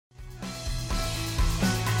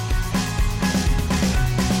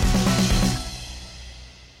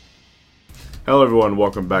Hello, everyone.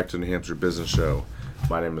 Welcome back to New Hampshire Business Show.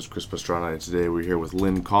 My name is Chris Pastrana, and today we're here with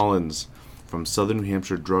Lynn Collins from Southern New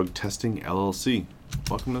Hampshire Drug Testing, LLC.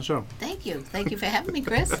 Welcome to the show. Thank you. Thank you for having me,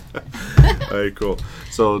 Chris. All right, cool.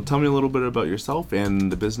 So tell me a little bit about yourself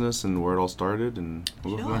and the business and where it all started, and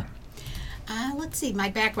we'll go from Sure. there. Let's see,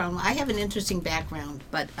 my background. I have an interesting background,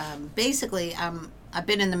 but basically I've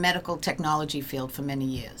been in the medical technology field for many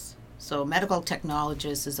years. So a medical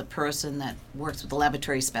technologist is a person that works with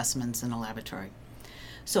laboratory specimens in a laboratory.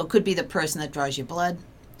 So it could be the person that draws your blood,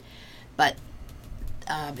 but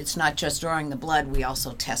it's not just drawing the blood, we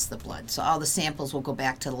also test the blood. So all the samples will go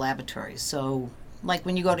back to the laboratory. So like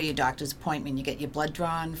when you go to your doctor's appointment, you get your blood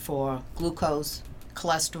drawn for glucose,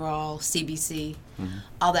 cholesterol, CBC.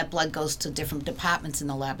 All that blood goes to different departments in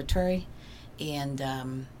the laboratory,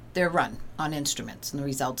 and they're run on instruments, and the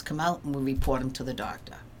results come out, and we report them to the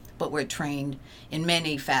doctor. But we're trained in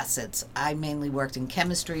many facets. I mainly worked in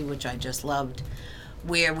chemistry, which I just loved,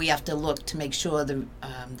 where we have to look to make sure the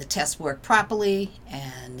tests work properly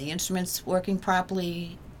and the instruments working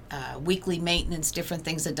properly, weekly maintenance, different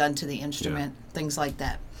things are done to the instrument, things like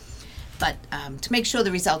that. But to make sure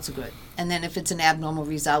the results are good. And then if it's an abnormal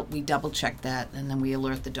result, we double check that, and then we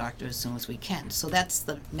alert the doctor as soon as we can. So that's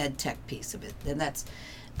the med tech piece of it. And that's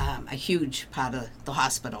a huge part of the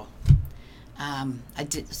hospital.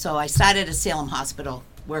 I started at Salem Hospital,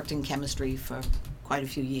 worked in chemistry for quite a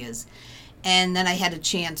few years. And then I had a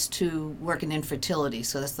chance to work in infertility,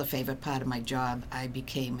 so that's the favorite part of my job. I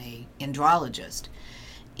became a andrologist.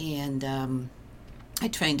 And I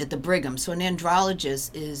trained at the Brigham. So an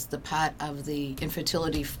andrologist is the part of the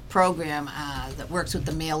infertility program that works with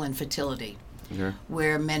the male infertility,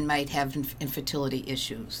 where men might have infertility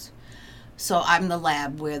issues. So I'm the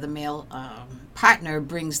lab where the male partner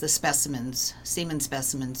brings the specimens, semen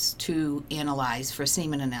specimens, to analyze for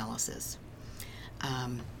semen analysis.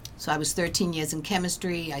 So I was 13 years in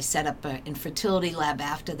chemistry. I set up an infertility lab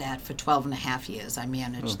after that for 12 and a half years. I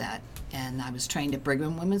managed that. And I was trained at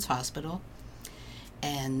Brigham Women's Hospital.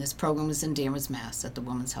 And this program was in Danvers, Mass. At the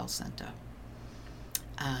Women's Health Center.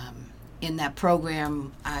 In that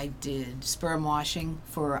program, I did sperm washing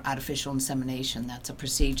for artificial insemination. That's a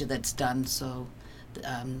procedure that's done so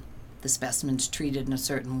the specimen's treated in a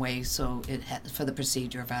certain way so for the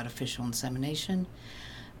procedure of artificial insemination.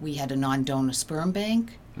 We had a non-donor sperm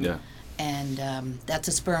bank. Yeah. And that's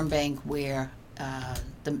a sperm bank where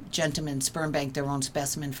the gentlemen sperm bank their own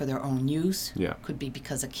specimen for their own use. Yeah. Could be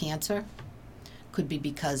because of cancer. Could be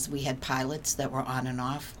because we had pilots that were on and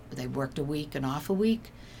off. They worked a week and off a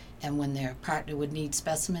week. And when their partner would need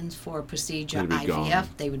specimens for a procedure, IVF, gone.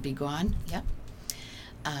 they would be gone. Yep.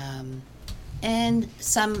 And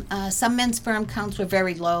some men's sperm counts were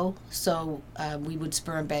very low, so we would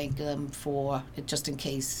sperm bank them for just in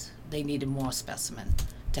case they needed more specimen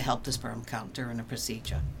to help the sperm count during a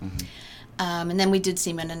procedure. And then we did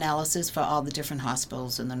semen analysis for all the different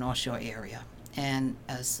hospitals in the North Shore area. And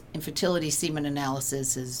as infertility semen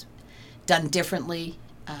analysis is done differently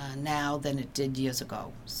now than it did years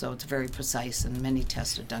ago. So it's very precise, and many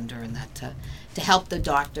tests are done during that to help the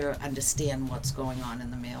doctor understand what's going on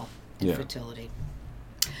in the male infertility.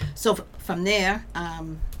 So from there,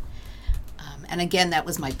 and again, that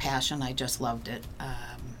was my passion. I just loved it.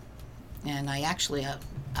 And I actually,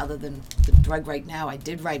 other than the drug right now, I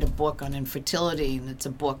did write a book on infertility, and it's a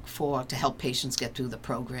book to help patients get through the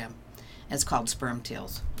program. It's called Sperm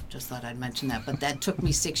Tales. Just thought I'd mention that. But that took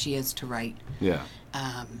me 6 years to write. Yeah.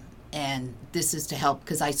 And this is to help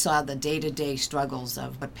because I saw the day-to-day struggles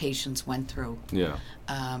of what patients went through. Yeah.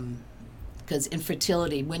 Because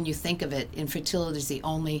infertility, when you think of it, infertility is the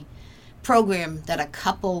only program that a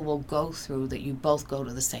couple will go through that you both go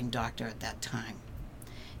to the same doctor at that time.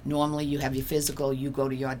 Normally you have your physical, you go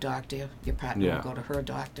to your doctor, your partner will go to her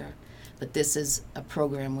doctor. But this is a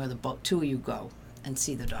program where the two of you go and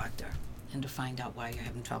see the doctor and to find out why you're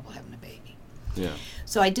having trouble having a baby. Yeah.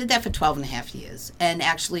 So I did that for 12 and a half years and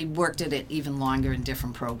actually worked at it even longer in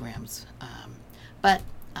different programs.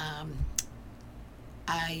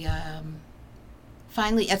 I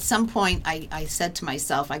finally, at some point, I said to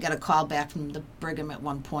myself, I got a call back from the Brigham at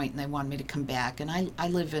one point, and they wanted me to come back. And I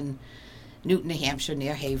live in Newton, New Hampshire,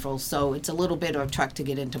 near Haverhill, so it's a little bit of a truck to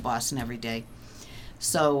get into Boston every day.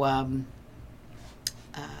 So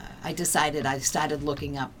I decided I started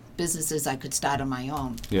looking up businesses I could start on my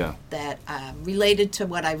own that related to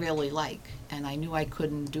what I really like. And I knew I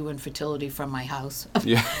couldn't do infertility from my house.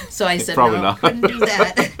 Yeah. So I said, Probably no, not. I couldn't do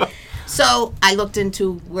that. So I looked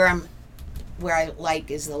into where I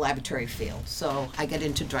like is the laboratory field. So I got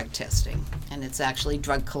into drug testing, and it's actually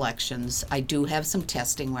drug collections. I do have some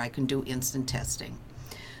testing where I can do instant testing.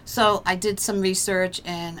 So I did some research,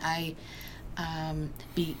 and I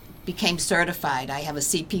became certified. I have a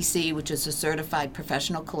CPC, which is a certified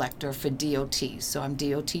professional collector for DOT. So I'm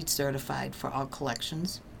DOT certified for all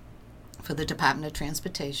collections for the Department of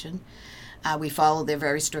Transportation. We follow their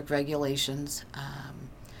very strict regulations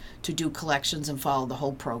to do collections and follow the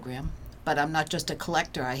whole program. But I'm not just a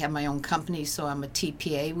collector. I have my own company, so I'm a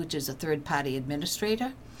TPA, which is a third-party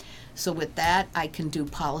administrator. So with that, I can do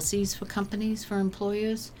policies for companies, for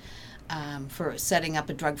employers, for setting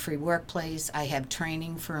up a drug-free workplace. I have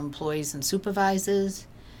training for employees and supervisors,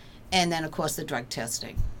 and then, of course, the drug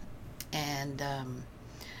testing. And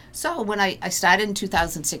so when I started in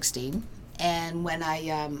 2016, and when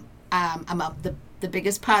the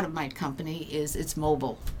biggest part of my company is it's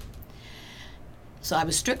mobile. So I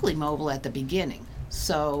was strictly mobile at the beginning.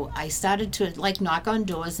 So I started to knock on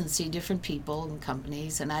doors and see different people and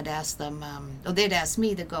companies, and I'd ask them, or they'd ask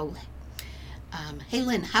me to go, hey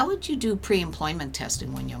Lynn, how would you do pre-employment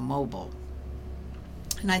testing when you're mobile?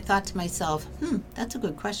 And I thought to myself, that's a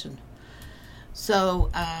good question.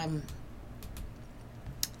 So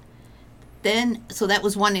so that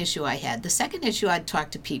was one issue I had. The second issue, I'd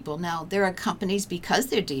talk to people. Now there are companies, because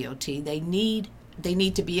they're DOT, they need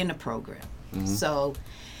to be in a program. Mm-hmm. So,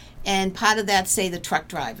 and part of that, say the truck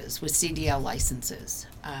drivers with CDL licenses.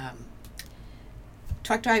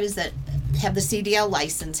 Truck drivers that have the CDL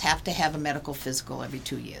license have to have a medical physical every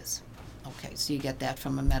 2 years. Okay, so you get that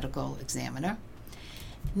from a medical examiner.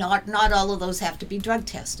 Not all of those have to be drug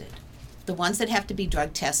tested. The ones that have to be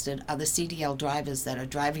drug tested are the CDL drivers that are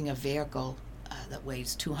driving a vehicle that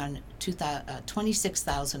weighs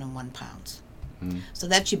 26,001 pounds. Mm. So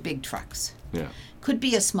that's your big trucks. Yeah. Could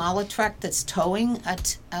be a smaller truck that's towing a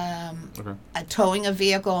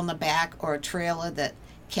vehicle on the back, or a trailer that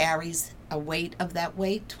carries a weight of that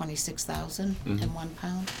weight, 26,001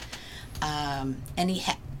 pound. Any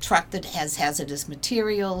truck that has hazardous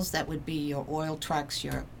materials, that would be your oil trucks,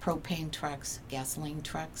 your propane trucks, gasoline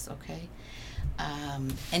trucks, okay?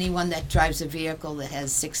 Anyone that drives a vehicle that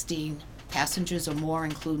has 16 passengers or more,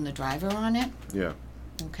 including the driver on it. Yeah.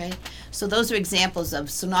 Okay, so those are examples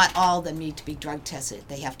of, so not all of them need to be drug tested.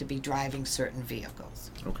 They have to be driving certain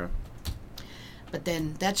vehicles. Okay. But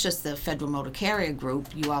then that's just the Federal Motor Carrier Group.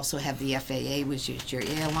 You also have the FAA, which is your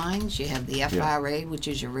airlines. You have the FRA, which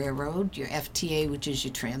is your railroad. Your FTA, which is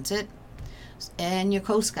your transit. And your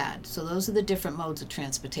Coast Guard. So those are the different modes of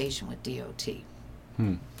transportation with DOT.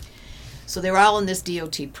 So they're all in this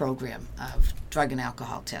DOT program of drug and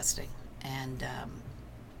alcohol testing. And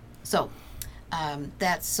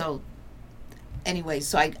that's so. Anyway,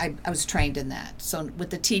 so I was trained in that. So with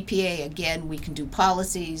the TPA, again, we can do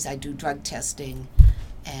policies. I do drug testing,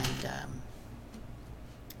 and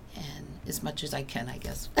as much as I can, I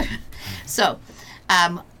guess. So,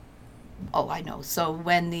 I know. So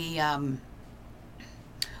when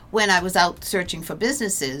I was out searching for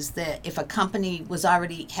businesses, that if a company was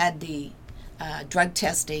already had the drug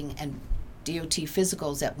testing and DOT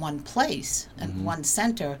physicals at one place, at one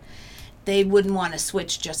center, they wouldn't want to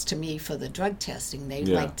switch just to me for the drug testing. They'd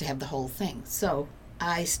like to have the whole thing. So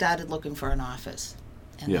I started looking for an office,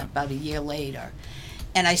 and about a year later,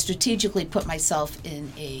 and I strategically put myself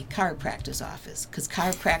in a chiropractor's office, because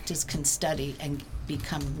chiropractors can study and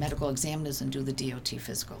become medical examiners and do the DOT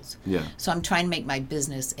physicals. Yeah. So I'm trying to make my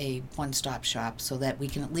business a one-stop shop so that we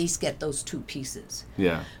can at least get those two pieces.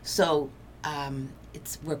 Yeah. So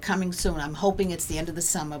we're coming soon. I'm hoping it's the end of the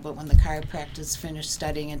summer, but when the chiropractor's finished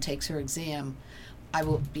studying and takes her exam, I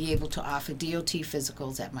will be able to offer DOT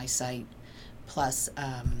physicals at my site, plus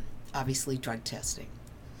obviously drug testing.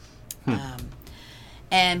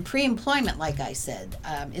 And pre-employment, like I said,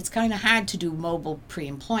 it's kind of hard to do mobile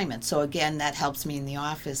pre-employment. So again, that helps me in the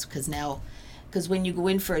office, because when you go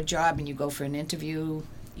in for a job and you go for an interview,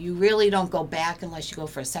 you really don't go back unless you go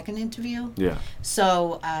for a second interview. Yeah.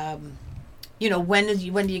 So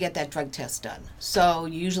when do you get that drug test done? So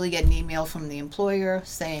you usually get an email from the employer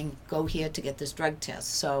saying, go here to get this drug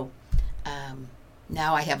test. So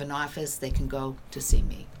now I have an office, they can go to see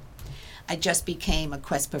me. I just became a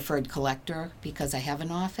Quest Preferred Collector because I have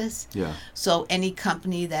an office. Yeah. So any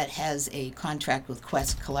company that has a contract with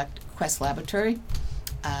Quest Laboratory,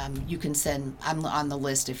 you can send, I'm on the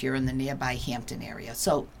list if you're in the nearby Hampton area.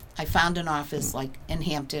 So I found an office like in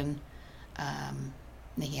Hampton,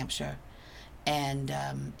 New Hampshire. And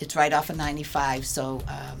it's right off of 95, so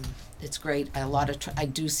it's great. I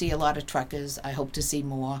do see a lot of truckers. I hope to see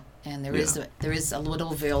more, and there is a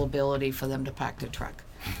little availability for them to park their truck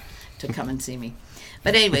to come and see me.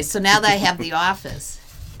 But anyway, so now that I have the office,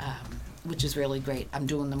 which is really great, I'm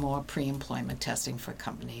doing the more pre-employment testing for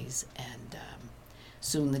companies, and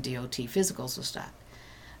soon the DOT physicals will start.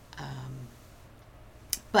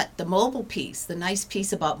 But the mobile piece, the nice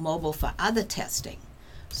piece about mobile for other testing.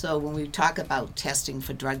 So when we talk about testing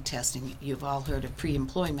for drug testing, you've all heard of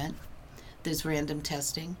pre-employment. There's random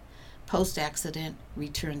testing, post-accident,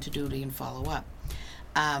 return to duty, and follow-up.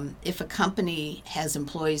 If a company has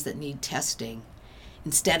employees that need testing,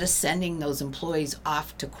 instead of sending those employees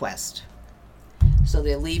off to Quest, so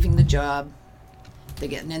they're leaving the job, they're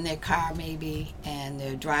getting in their car maybe, and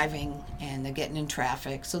they're driving, and they're getting in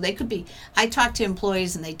traffic. So they could be, I talk to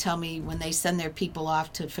employees and they tell me when they send their people off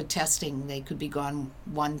for testing, they could be gone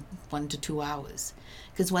 1 to 2 hours.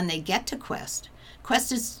 Because when they get to Quest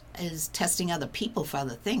is testing other people for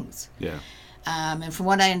other things. Yeah. And from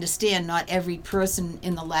what I understand, not every person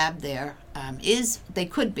in the lab there they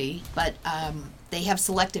could be, but they have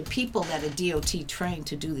selected people that are DOT trained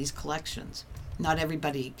to do these collections. Not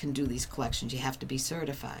everybody can do these collections. You have to be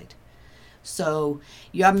certified. So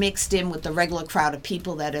you're mixed in with the regular crowd of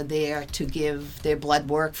people that are there to give their blood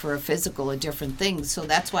work for a physical or different things. So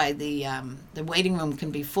that's why the waiting room can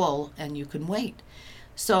be full and you can wait.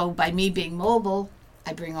 So by me being mobile,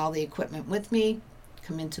 I bring all the equipment with me,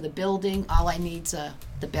 come into the building. All I need's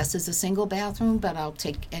the best is a single bathroom, but I'll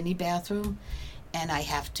take any bathroom. And I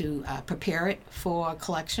have to prepare it for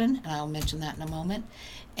collection, and I'll mention that in a moment.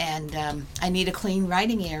 And I need a clean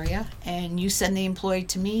writing area, and you send the employee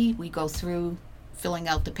to me. We go through filling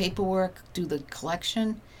out the paperwork, do the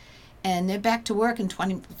collection, and they're back to work in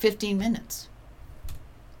 15 minutes.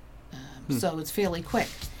 So it's fairly quick.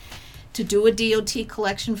 To do a DOT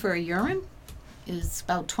collection for a urine is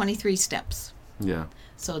about 23 steps. Yeah.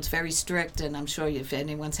 So it's very strict, and I'm sure if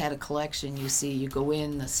anyone's had a collection, you go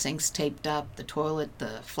in, the sink's taped up, the toilet,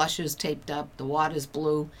 the flusher's taped up, the water's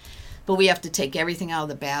blue. But we have to take everything out of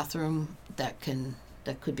the bathroom that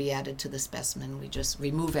could be added to the specimen. We just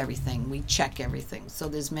remove everything. We check everything. So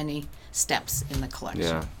there's many steps in the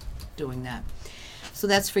collection doing that. So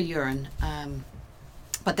that's for urine.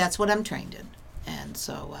 But that's what I'm trained in. And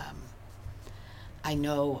so I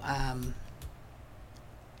know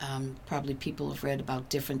probably people have read about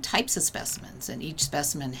different types of specimens, and each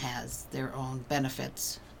specimen has their own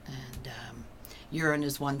benefits. And urine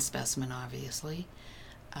is one specimen, obviously.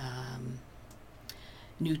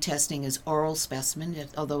 New testing is oral specimen,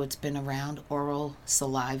 although it's been around. Oral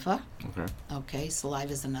saliva. Okay,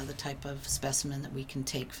 saliva is another type of specimen that we can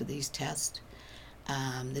take for these tests.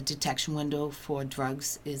 The detection window for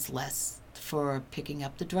drugs is less for picking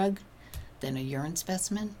up the drug than a urine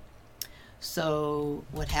specimen. So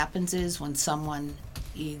what happens is when someone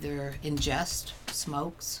either ingests,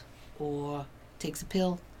 smokes, or takes a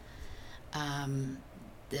pill,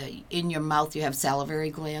 in your mouth you have salivary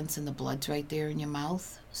glands and the blood's right there in your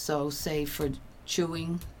mouth. So say for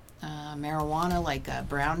chewing marijuana like a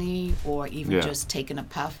brownie, or even just taking a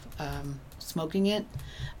puff, smoking it,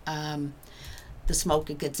 the smoke,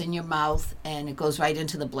 it gets in your mouth and it goes right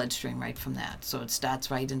into the bloodstream right from that. So it starts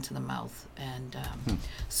right into the mouth. And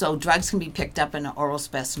so drugs can be picked up in an oral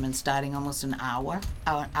specimen starting almost an hour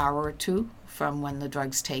or two from when the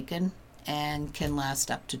drug's taken, and can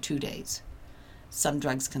last up to 2 days. Some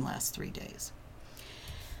drugs can last 3 days.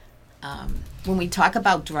 When we talk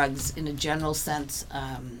about drugs in a general sense,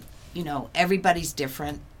 everybody's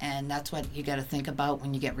different, and that's what you got to think about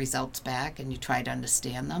when you get results back and you try to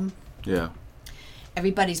understand them. Yeah.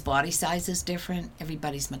 Everybody's body size is different.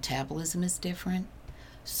 Everybody's metabolism is different.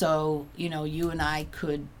 So, you and I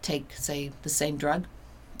could take, say, the same drug,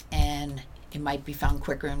 and it might be found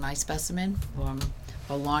quicker in my specimen,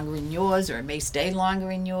 or longer in yours, or it may stay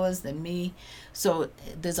longer in yours than me. So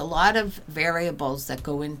there's a lot of variables that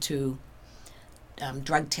go into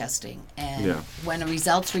drug testing. And when a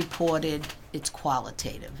result's reported, it's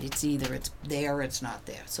qualitative. It's either it's there or it's not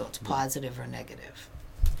there. So it's positive or negative.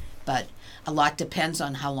 But a lot depends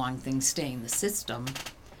on how long things stay in the system,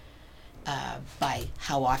 by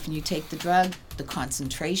how often you take the drug, the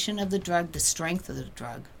concentration of the drug, the strength of the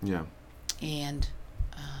drug, and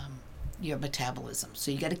your metabolism.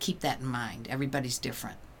 So you got to keep that in mind. Everybody's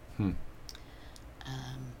different. Do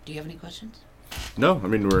you have any questions? No, I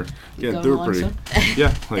mean they were pretty.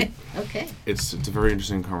 Okay. It's a very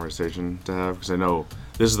interesting conversation to have, because I know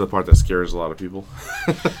this is the part that scares a lot of people.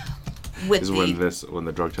 When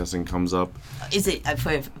the drug testing comes up. Is it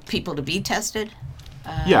for people to be tested?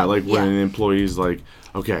 When an employee's like,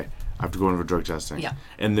 okay, I have to go in for drug testing. Yeah.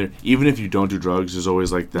 And even if you don't do drugs, there's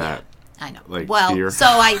always like that. I know. Fear.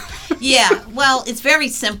 It's very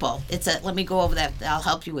simple. Let me go over that. I'll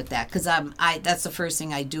help you with that, because that's the first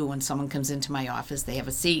thing I do when someone comes into my office. They have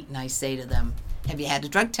a seat, and I say to them, "Have you had a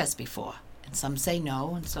drug test before?" And some say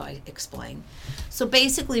no, and so I explain. So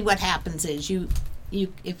basically, what happens is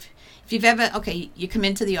if you've ever, you come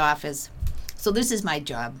into the office. So this is my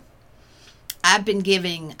job. I've been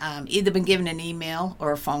either been given an email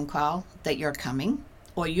or a phone call that you're coming,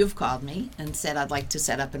 or you've called me and said I'd like to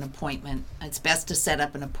set up an appointment. It's best to set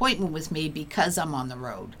up an appointment with me because I'm on the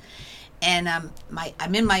road. And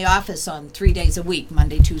I'm in my office on 3 days a week,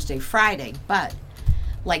 Monday, Tuesday, Friday. But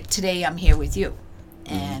like today, I'm here with you,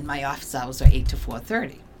 and my office hours are 8 to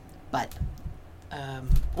 4:30. But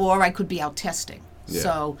or I could be out testing. Yeah.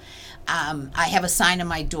 So I have a sign on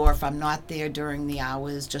my door. If I'm not there during the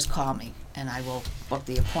hours, just call me, and I will book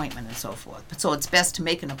the appointment and so forth. But so it's best to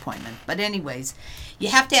make an appointment. But anyways, you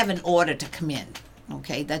have to have an order to come in.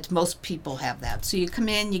 Okay, that's most people have that. So you come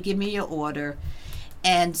in, you give me your order,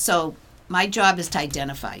 and so my job is to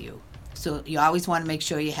identify you. So you always want to make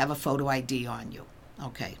sure you have a photo ID on you.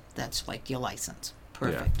 Okay, that's like your license.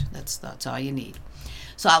 Perfect. Yeah. That's all you need.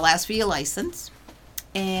 So I'll ask for your license.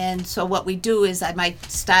 And so what we do is I might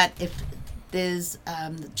start, if there's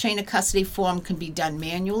the chain of custody form can be done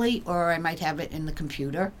manually, or I might have it in the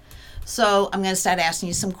computer. So I'm going to start asking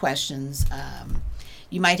you some questions.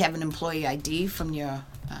 You might have an employee ID from your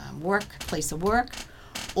place of work,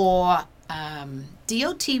 or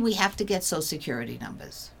DOT, we have to get Social Security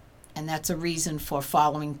numbers. And that's a reason for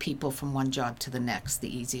following people from one job to the next.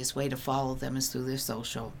 The easiest way to follow them is through their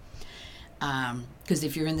social. Because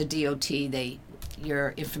if you're in the DOT,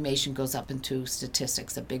 your information goes up into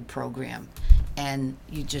statistics, a big program, and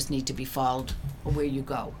you just need to be followed where you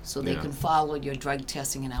go. So they can follow your drug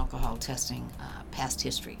testing and alcohol testing past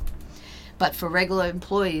history. But for regular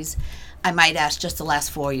employees, I might ask just the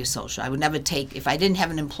last four of your social. I would never take, if I didn't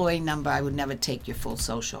have an employee number, I would never take your full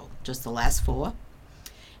social, just the last four.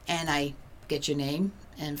 And I get your name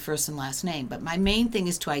and first and last name. But my main thing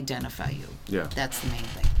is to identify you. Yeah. That's the main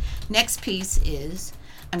thing. Next piece is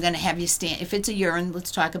I'm going to have you stand. If it's a urine, let's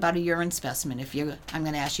talk about a urine specimen. I'm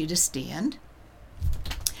going to ask you to stand.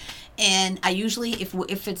 And I usually,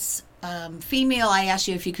 if it's female, I ask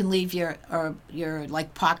you if you can leave your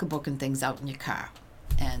like pocketbook and things out in your car.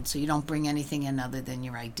 And so you don't bring anything in other than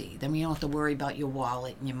your ID. Then you don't have to worry about your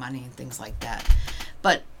wallet and your money and things like that.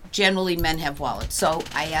 But generally men have wallets. So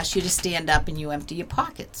I ask you to stand up and you empty your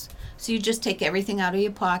pockets. So you just take everything out of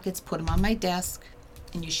your pockets, put them on my desk,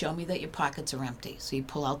 and you show me that your pockets are empty. So you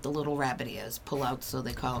pull out the little rabbit ears. Pull out, so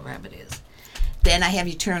they call it rabbit ears. Then I have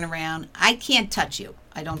you turn around. I can't touch you.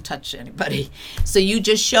 I don't touch anybody. So you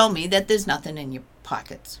just show me that there's nothing in your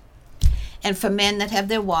pockets. And for men that have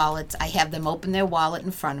their wallets, I have them open their wallet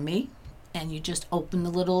in front of me, and you just open the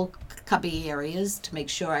little cubby areas to make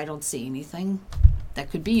sure I don't see anything that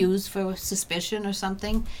could be used for suspicion or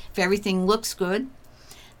something. If everything looks good,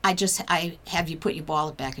 I have you put your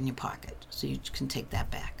wallet back in your pocket, so you can take that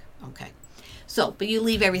back. Okay. So, but you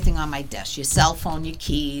leave everything on my desk, your cell phone, your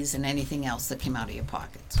keys, and anything else that came out of your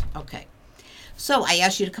pockets. Okay. So I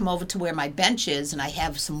asked you to come over to where my bench is, and I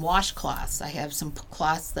have some washcloths. I have some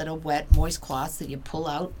cloths that are wet, moist cloths that you pull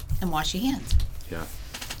out and wash your hands. Yeah.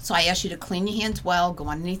 So I asked you to clean your hands well, go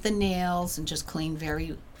underneath the nails, and just clean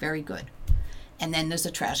very, very good. And then there's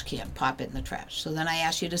a trash can. Pop it in the trash. So then I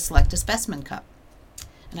asked you to select a specimen cup.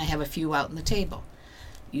 And I have a few out on the table.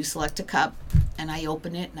 You select a cup, and I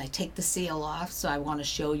open it, and I take the seal off. So I want to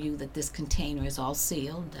show you that this container is all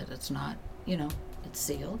sealed, that it's not, it's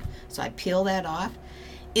sealed. So I peel that off.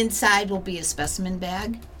 Inside will be a specimen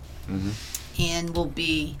bag, and will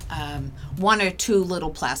be one or two little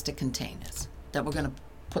plastic containers that we're going to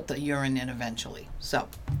put the urine in eventually. So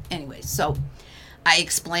anyway, so I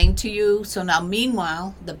explained to you. So now,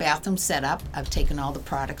 meanwhile, the bathroom's set up. I've taken all the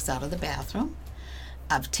products out of the bathroom.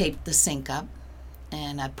 I've taped the sink up,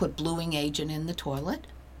 and I put bluing agent in the toilet,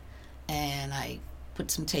 and I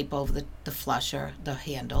put some tape over the flusher, the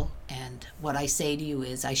handle, and what I say to you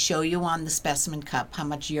is I show you on the specimen cup how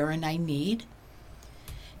much urine I need,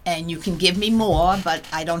 and you can give me more, but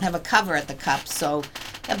I don't have a cover at the cup, so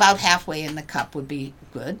about halfway in the cup would be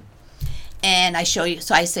good. And I show you,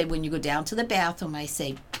 so I say when you go down to the bathroom, I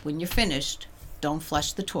say when you're finished, don't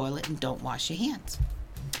flush the toilet and don't wash your hands.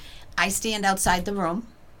 I stand outside the room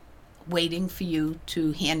waiting for you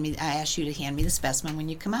to I ask you to hand me the specimen when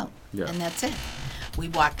you come out. Yeah. And that's it. We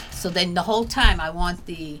walk. So then the whole time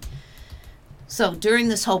so during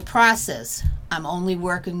this whole process, I'm only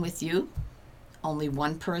working with you, only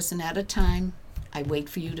one person at a time. I wait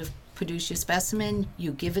for you to produce your specimen.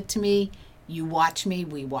 You give it to me. You watch me.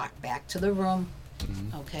 We walk back to the room.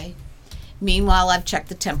 Okay. Meanwhile, I've checked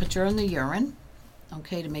the temperature in the urine,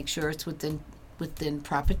 okay, to make sure it's within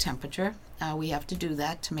proper temperature. We have to do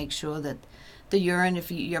that to make sure that the urine, if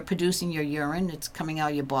you're producing your urine, it's coming out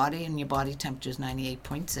of your body, and your body temperature is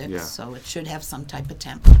 98.6, so it should have some type of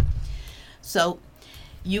temp. So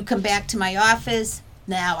you come back to my office.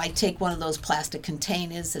 Now I take one of those plastic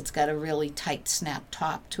containers that's got a really tight snap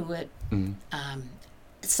top to it.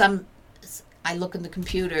 I look in the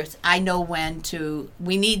computers. I know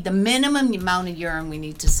we need the minimum amount of urine we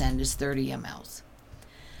need to send is 30 mLs.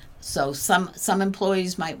 So some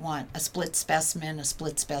employees might want a split specimen. A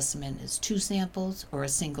split specimen is 2 samples, or a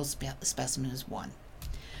single specimen is 1.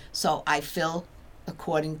 So I fill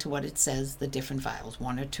according to what it says, the different vials,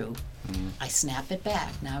 1 or 2. I snap it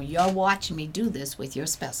back. Now you're watching me do this with your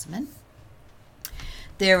specimen.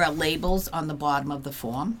 There are labels on the bottom of the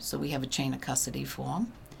form. So we have a chain of custody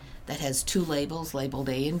form that has 2 labels labeled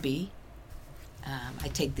A and B. I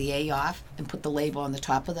take the A off and put the label on the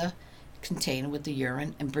top of the container with the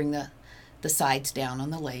urine and bring the sides down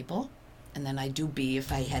on the label. And then I do B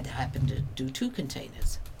if I had happened to do 2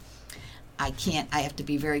 containers. I have to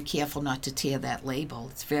be very careful not to tear that label.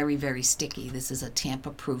 It's very, very sticky. This is a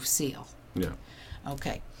tamper-proof seal. Yeah.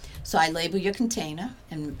 Okay. So I label your container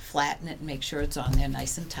and flatten it and make sure it's on there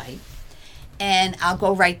nice and tight. And I'll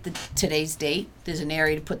go write today's date. There's an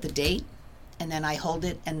area to put the date. And then I hold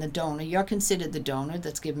it, and the donor, you're considered the donor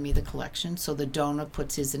that's giving me the collection, so the donor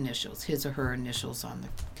puts his or her initials on the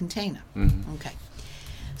container. Okay.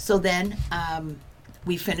 So then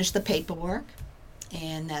we finish the paperwork,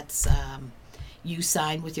 and that's you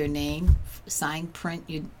sign with your name, sign, print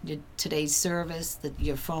your today's service,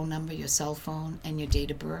 your phone number, your cell phone, and your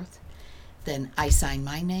date of birth. Then I sign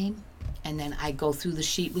my name, and then I go through the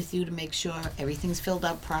sheet with you to make sure everything's filled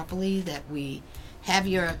out properly, that we have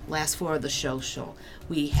your last 4 of the social.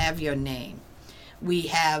 We have your name. We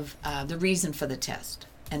have the reason for the test,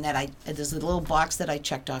 and that there's a little box that I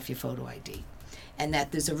checked off your photo ID, and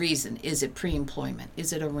that there's a reason. Is it pre-employment?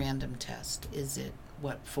 Is it a random test? Is it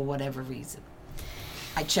for whatever reason?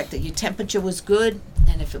 I checked that your temperature was good,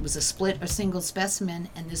 and if it was a split or single specimen,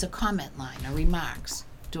 and there's a comment line or remarks.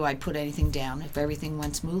 Do I put anything down? If everything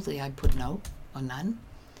went smoothly, I put no or none.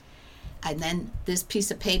 And then this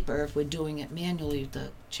piece of paper, if we're doing it manually,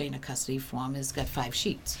 the chain of custody form has got 5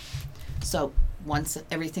 sheets. So once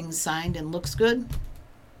everything's signed and looks good,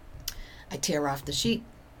 I tear off the sheet,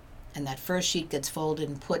 and that first sheet gets folded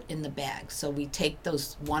and put in the bag. So we take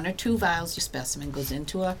those 1 or 2 vials, your specimen goes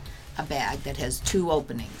into a bag that has 2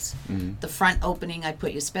 openings. The front opening I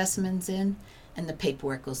put your specimens in, and the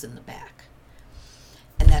paperwork goes in the back.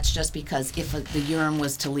 And that's just because if the urine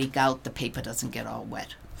was to leak out, the paper doesn't get all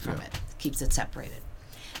wet from it. Keeps it separated.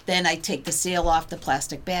 Then I take the seal off the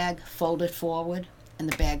plastic bag, fold it forward, and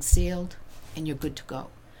the bag's sealed, and you're good to go.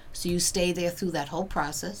 So you stay there through that whole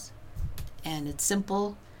process, and it's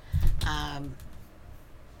simple.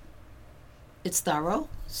 It's thorough.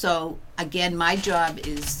 So again, my job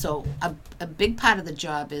is, a big part of the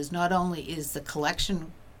job is not only is the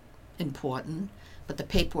collection important, but the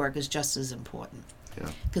paperwork is just as important.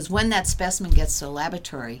 Because when that specimen gets to the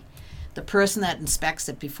laboratory, the person that inspects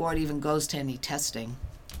it before it even goes to any testing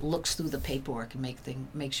looks through the paperwork and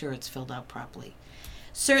make sure it's filled out properly.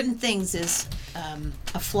 Certain things is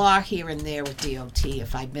a flaw here and there with DOT.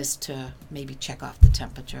 If I miss to maybe check off the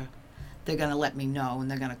temperature, they're going to let me know, and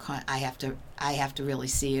they're going to I have to really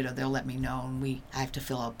see it, or they'll let me know, and I have to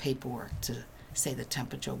fill out paperwork to say the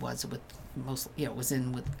temperature was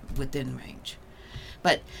within range.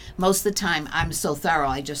 But most of the time, I'm so thorough.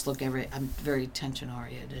 I just look I'm very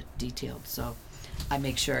attention-oriented, detailed. So I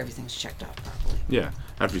make sure everything's checked off properly. Yeah.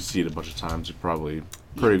 After you see it a bunch of times, you're probably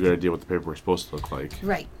pretty good idea what the paperwork's supposed to look like.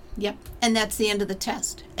 Right. Yep. And that's the end of the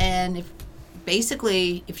test. And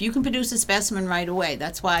if you can produce a specimen right away,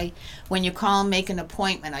 that's why when you call and make an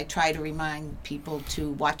appointment, I try to remind people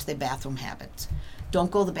to watch their bathroom habits. Don't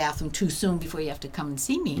go to the bathroom too soon before you have to come and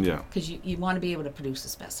see me. Yeah. Because you want to be able to produce a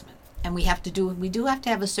specimen. And we do have to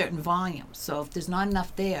have a certain volume. So if there's not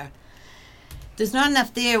enough there,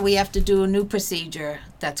 we have to do a new procedure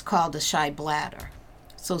that's called a shy bladder.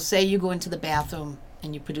 So say you go into the bathroom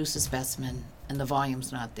and you produce a specimen and the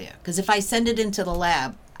volume's not there. Because if I send it into the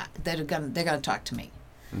lab, they're gonna talk to me.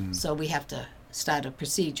 So we have to start a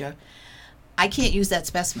procedure. I can't use that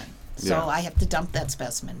specimen, so I have to dump that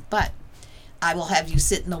specimen. But I will have you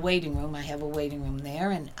sit in the waiting room. I have a waiting room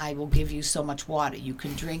there, and I will give you so much water. You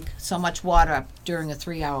can drink so much water during a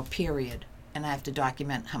 3-hour period, and I have to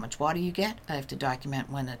document how much water you get. I have to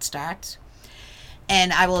document when it starts.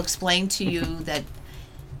 And I will explain to you that,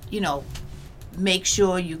 make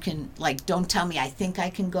sure you can, don't tell me I think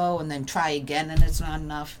I can go and then try again and it's not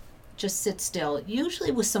enough. Just sit still.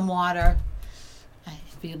 Usually with some water,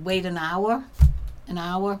 if you wait an hour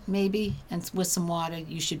maybe, and with some water,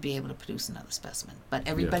 you should be able to produce another specimen. But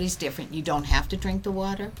everybody's different. You don't have to drink the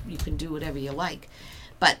water. You can do whatever you like.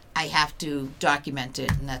 But I have to document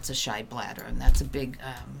it, and that's a shy bladder, and that's a big,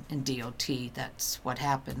 in DOT, that's what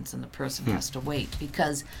happens, and the person has to wait.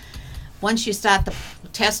 Because once you start the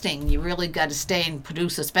testing, you really got to stay and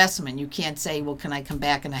produce a specimen. You can't say, well, can I come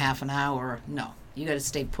back in a half an hour? No. You got to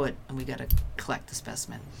stay put, and we got to collect the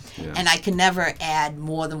specimen. Yeah. And I can never add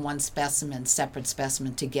more than one specimen, separate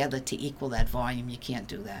specimen, together to equal that volume. You can't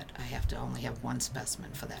do that. I have to only have one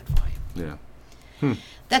specimen for that volume. Yeah.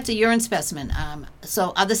 That's a urine specimen.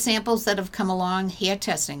 So other samples that have come along, hair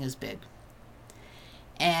testing is big.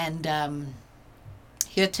 And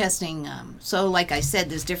hair testing, so like I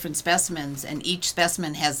said, there's different specimens, and each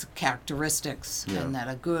specimen has characteristics and that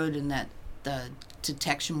are good, and that the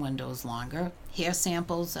detection window is longer. Hair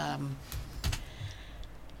samples,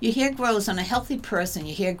 your hair grows, on a healthy person,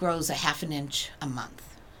 your hair grows a half an inch a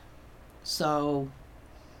month. So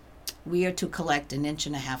we are to collect an inch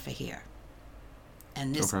and a half of hair.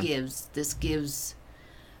 And this gives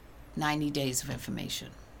 90 days of information.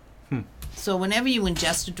 So whenever you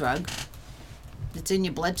ingest a drug, it's in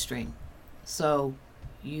your bloodstream. So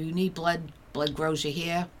you need blood. Blood grows your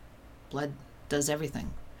hair. Blood does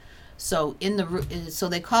everything. So so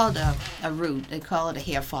they call it a root. They call it a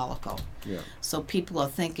hair follicle. Yeah. So people are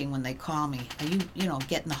thinking when they call me, are you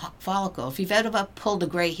getting the follicle? If you've ever pulled a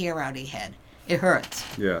gray hair out of your head, it hurts.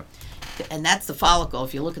 Yeah. And that's the follicle.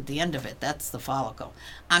 If you look at the end of it, that's the follicle.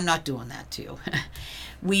 I'm not doing that to you.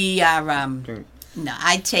 We are, no,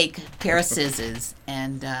 I take a pair of scissors,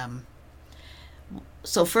 and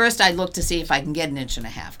so first I look to see if I can get an inch and a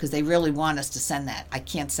half, because they really want us to send that. I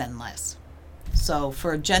can't send less. So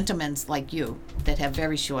for gentlemen like you that have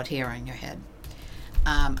very short hair on your head,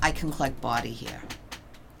 I can collect body hair.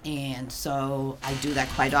 And so I do that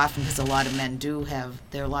quite often, because a lot of men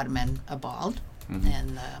a lot of men are bald.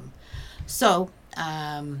 And so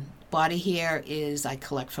body hair is, I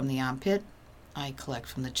collect from the armpit, I collect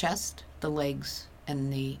from the chest, the legs,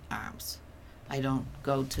 and the arms. I don't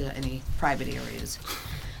go to any private areas.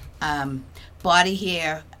 Body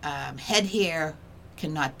hair, head hair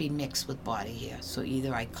cannot be mixed with body hair. So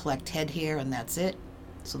either I collect head hair and that's it.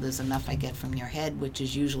 So there's enough I get from your head, which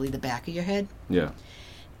is usually the back of your head. Yeah.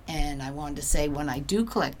 And I wanted to say, when I do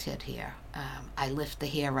collect head hair, I lift the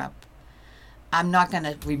hair up. I'm not going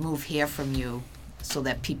to remove hair from you so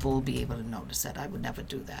that people will be able to notice it. I would never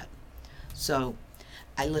do that. So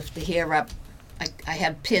I lift the hair up. I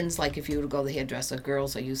have pins, like if you were to go to the hairdresser,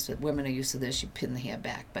 women are used to this, you pin the hair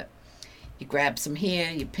back. But you grab some hair,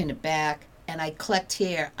 you pin it back, and I collect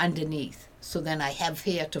hair underneath. So then I have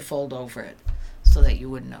hair to fold over it so that you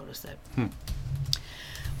wouldn't notice it.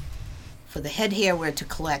 For the head hair, we're to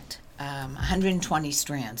collect 120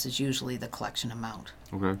 strands is usually the collection amount.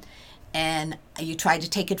 Okay. And you try to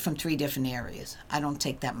take it from 3 different areas. I don't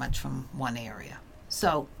take that much from one area.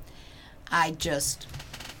 So I just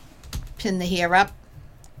pin the hair up,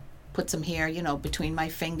 put some hair, between my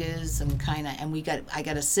fingers, and I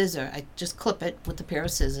got a scissor. I just clip it with a pair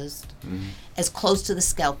of scissors as close to the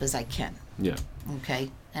scalp as I can. Yeah.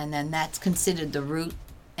 Okay? And then that's considered the root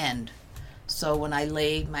end. So when I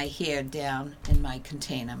lay my hair down in my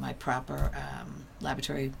container, my proper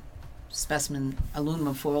laboratory specimen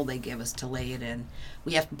aluminum foil they give us to lay it in,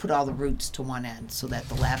 we have to put all the roots to one end so that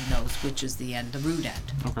the lab knows which is the end, the root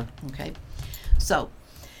end. Okay. So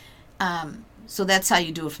that's how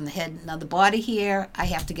you do it from the head. Now the body here, I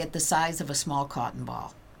have to get the size of a small cotton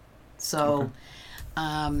ball. So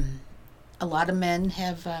a lot of men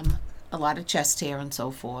have a lot of chest hair and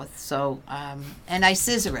so forth. So and I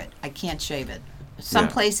scissor it. I can't shave it. Some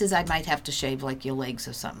places I might have to shave, like your legs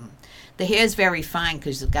or something. The hair is very fine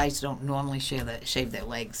because the guys don't normally shave their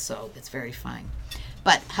legs, so it's very fine.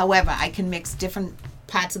 But however, I can mix different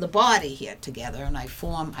parts of the body here together, and I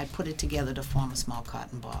put it together to form a small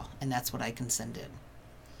cotton ball, and that's what I can send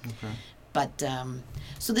in. Okay. But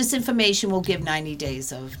so this information will give 90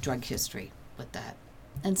 days of drug history with that.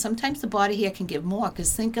 And sometimes the body hair can give more,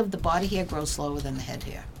 because think of the body hair grows slower than the head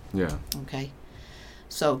hair. Yeah. Okay?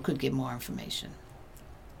 So it could give more information.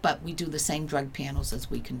 But we do the same drug panels as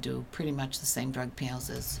we can do, pretty much the same drug panels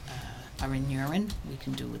as are in urine, we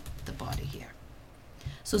can do with the body hair.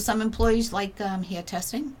 So some employees like hair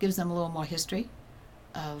testing, gives them a little more history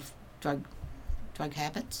of drug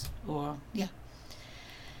habits, or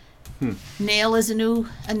Nail is a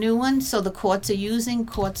new one. So the courts are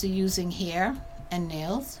using hair and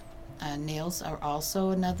nails. Nails are also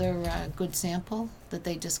another good sample that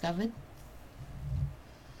they discovered.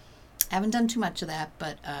 I haven't done too much of that,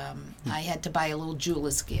 but I had to buy a little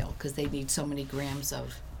jeweler scale because they need so many grams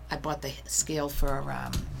of. I bought the scale for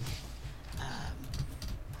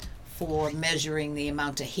for measuring the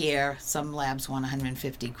amount of hair. Some labs want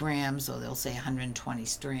 150 grams, or they'll say 120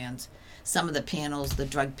 strands. Some of the panels, the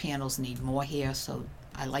drug panels, need more hair, so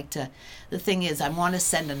I like to, the thing is, I want to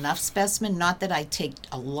send enough specimen, not that I take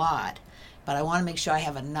a lot, but I want to make sure I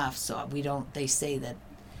have enough so we don't, they say that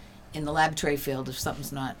in the laboratory field, if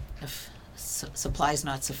something's not, if supply's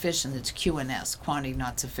not sufficient, it's QNS, quantity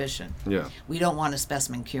not sufficient. Yeah. We don't want a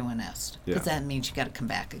specimen QNS, because Yeah. that means you got to come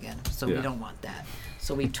back again, so Yeah. we don't want that.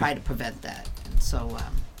 So we try to prevent that, and so,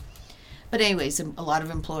 but anyways, a lot of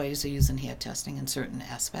employers are using hair testing in certain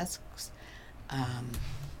aspects.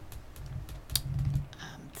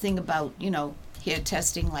 Thing about, hair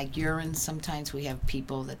testing, like urine, sometimes we have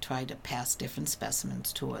people that try to pass different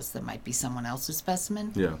specimens to us that might be someone else's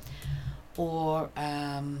specimen. Yeah. Or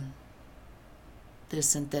there's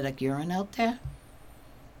synthetic urine out there.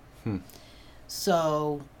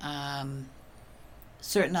 So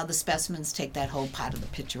certain other specimens take that whole part of the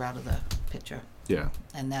picture out of the picture. Yeah.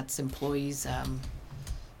 And that's employees,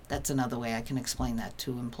 that's another way I can explain that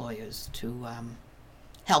to employers, to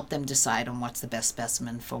help them decide on what's the best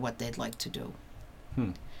specimen for what they'd like to do.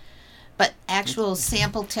 But actual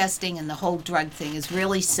sample testing and the whole drug thing is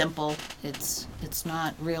really simple. It's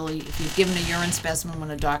not really, if you've given a urine specimen when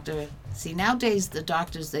a doctor, see nowadays the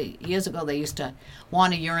doctors, years ago they used to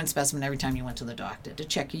want a urine specimen every time you went to the doctor to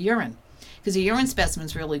check your urine. Because a urine specimen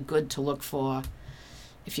is really good to look for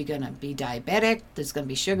if you're going to be diabetic, there's going to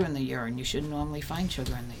be sugar in the urine. You shouldn't normally find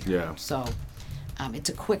sugar in the urine. Yeah. So it's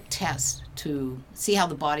a quick test to see how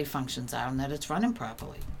the body functions are and that it's running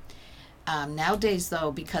properly. Nowadays,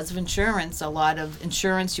 though, because of insurance, a lot of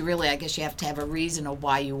insurance, I guess you have to have a reason of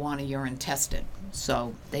why you want a urine tested.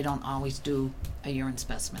 So they don't always do a urine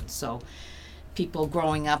specimen. So people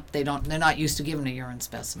growing up, they're not used to giving a urine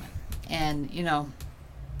specimen. And,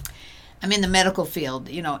 I'm in the medical field.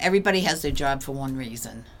 Everybody has their job for one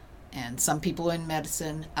reason. And some people are in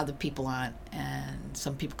medicine, other people aren't. And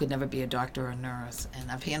some people could never be a doctor or a nurse.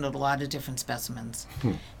 And I've handled a lot of different specimens.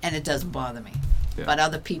 And it doesn't bother me. Yeah. But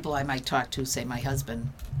other people I might talk to, say my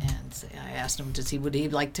husband, and I asked him, would he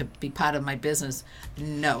like to be part of my business?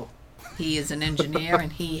 No. He is an engineer,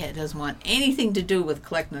 and he doesn't want anything to do with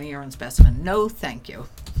collecting a urine specimen. No, thank you.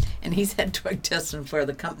 And he's had drug testing for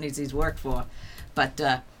the companies he's worked for. But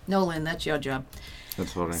no, Lynn, that's your job.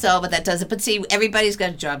 That's funny. So, but that does it. But see, everybody's got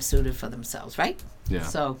a job suited for themselves, right? Yeah.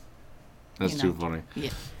 So, That's too funny. Yeah.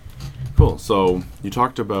 Cool. So you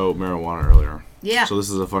talked about marijuana earlier. Yeah. So this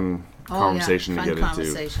is a fun conversation fun to get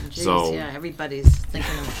conversation. into. Jeez, So yeah, everybody's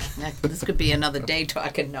thinking this could be another day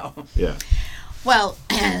talking. No. yeah. Well,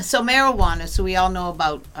 so marijuana. So we all know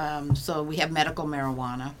about. So we have medical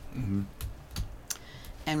marijuana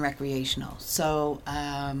and recreational. So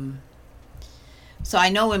so I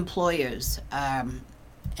know employers,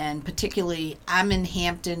 and particularly I'm in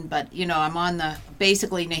Hampton, but I'm on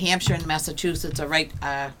basically New Hampshire and Massachusetts are right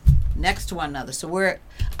next to one another. So we're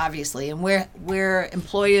obviously, and where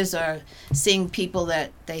employers are seeing people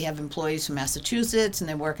that they have employees from Massachusetts and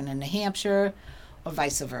they're working in New Hampshire, or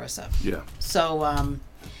vice versa. Yeah. So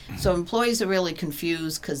so employees are really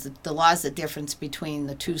confused because the law's the difference between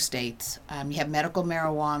the two states. You have medical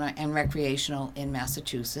marijuana and recreational in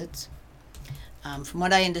Massachusetts. From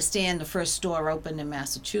what I understand, the first store opened in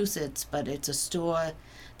Massachusetts, but it's a store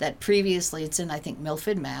that previously it's in, I think,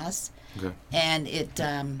 Milford, Mass. Okay. And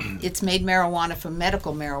it's made marijuana for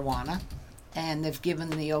medical marijuana, and they've given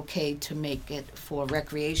the okay to make it for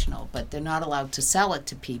recreational, but they're not allowed to sell it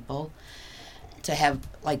to people to have,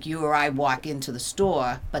 like you or I walk into the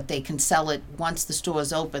store, but they can sell it once the store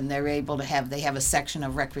is open. They're able to they have a section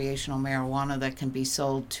of recreational marijuana that can be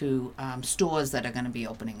sold to stores that are going to be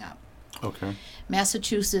opening up. Okay.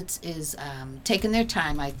 Massachusetts is taking their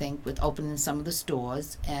time, I think, with opening some of the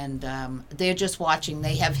stores, and they're just watching.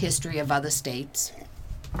 They have history of other states.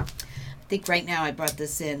 I think right now I brought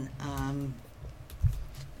this in.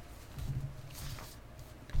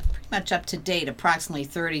 Pretty much up to date, approximately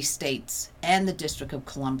 30 states and the District of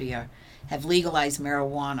Columbia have legalized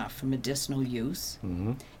marijuana for medicinal use,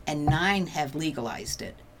 and 9 have legalized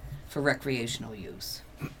it for recreational use.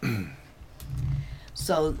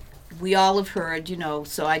 So we all have heard,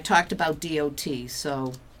 so I talked about DOT.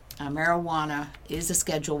 So marijuana is a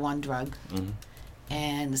Schedule I drug.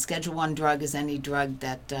 And the Schedule I drug is any drug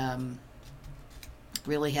that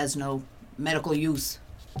really has no medical use.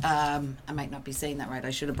 I might not be saying that right. I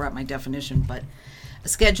should have brought my definition. But a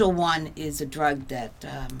Schedule I is a drug that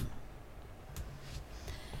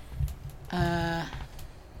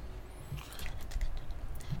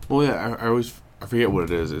well, yeah, I forget what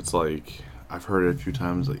it is. It's like I've heard it a few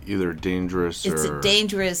times, like either dangerous It's or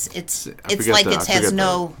dangerous. It's forget like the- it I has forget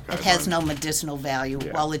no the it has guideline. no medicinal value.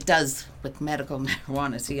 Yeah. Well, it does with medical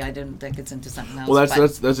marijuana. See, I didn't think it's into something else. Well,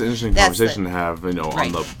 but- that's an interesting that's the- conversation to have,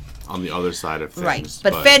 Right. on the other side of things. right.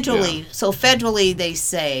 But federally, yeah. so federally they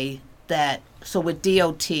say that. So with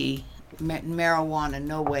DOT, marijuana,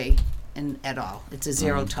 no way at all. It's a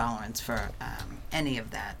zero tolerance for any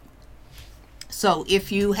of that. So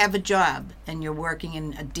if you have a job and you're working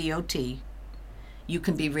in a DOT, you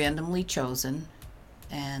can be randomly chosen,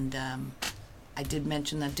 and I did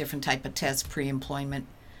mention that different type of tests, pre-employment,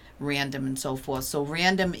 random, and so forth. So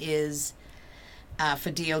random is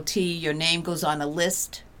for DOT, your name goes on a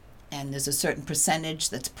list, and there's a certain percentage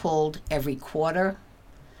that's pulled every quarter.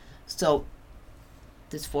 So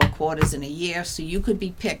there's 4 quarters in a year, so you could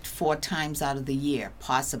be picked 4 times out of the year,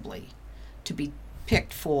 possibly, to be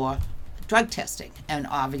picked for drug testing. And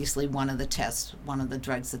obviously one of the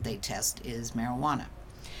drugs that they test is marijuana.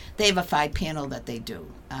 They have a 5-panel that they do.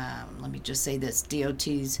 Let me just say this,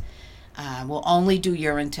 DOTs will only do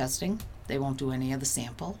urine testing. They won't do any other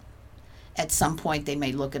sample. At some point they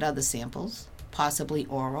may look at other samples, possibly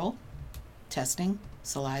oral testing,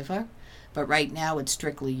 saliva, but right now it's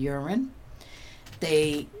strictly urine.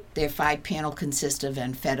 Their 5-panel consists of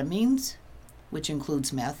amphetamines, which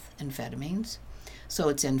includes methamphetamines. So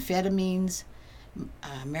it's amphetamines,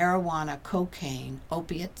 marijuana, cocaine,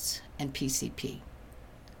 opiates, and PCP.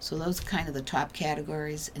 So those are kind of the top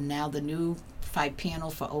categories. And now the new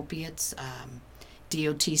 5-panel for opiates,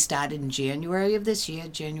 DOT started in January of this year,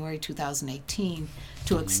 January 2018,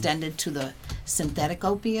 to extend it to the synthetic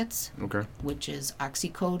opiates, Okay. which is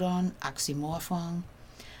oxycodone, oxymorphone,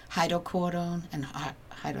 hydrocodone, and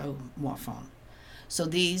hydromorphone. So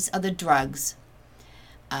these are the drugs.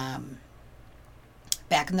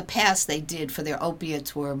 Back in the past, they did for their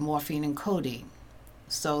opiates were morphine and codeine.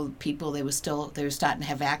 So people, they were starting to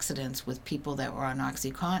have accidents with people that were on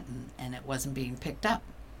OxyContin, and it wasn't being picked up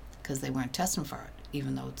because they weren't testing for it,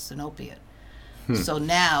 even though it's an opiate. So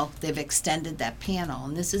now they've extended that panel,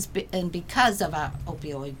 and this is because of our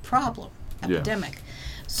opioid problem, epidemic.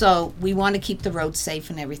 So we want to keep the roads safe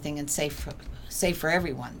and everything, and safe for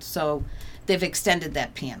everyone. So they've extended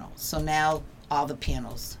that panel. So now all the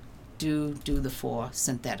panels do the 4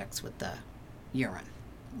 synthetics with the urine.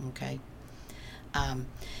 Okay.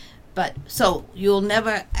 But so you'll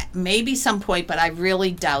never, maybe some point, but I really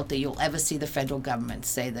doubt that you'll ever see the federal government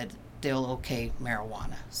say that they'll okay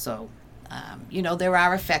marijuana. So, there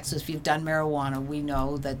are effects. If you've done marijuana, we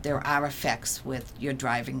know that there are effects with your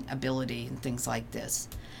driving ability and things like this.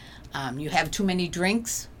 You have too many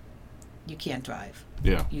drinks, you can't drive.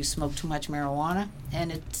 Yeah. You smoke too much marijuana,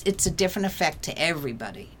 and it's a different effect to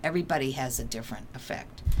everybody. Everybody has a different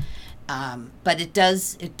effect. But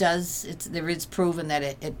there is proven that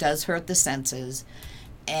it does hurt the senses,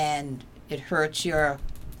 and it hurts your,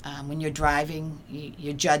 when you're driving,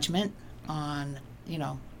 your judgment on,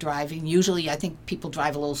 driving. Usually I think people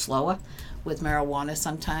drive a little slower with marijuana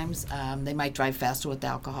sometimes. They might drive faster with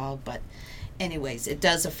alcohol, but anyways, it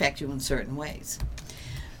does affect you in certain ways.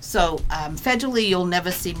 So federally, you'll never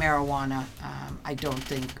see marijuana, I don't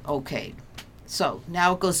think, okay. So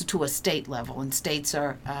now it goes to a state level, and states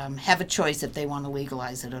have a choice if they want to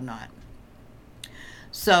legalize it or not.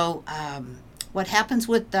 So what happens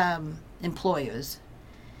with employers,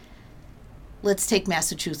 let's take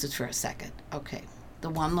Massachusetts for a second. Okay, the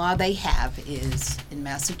one law they have is in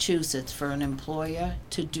Massachusetts for an employer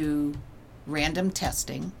to do random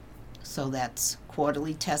testing, so that's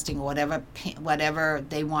quarterly testing, whatever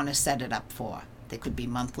they want to set it up for. They could be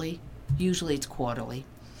monthly, usually it's quarterly.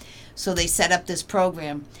 So they set up this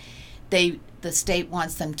program. The state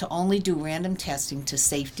wants them to only do random testing to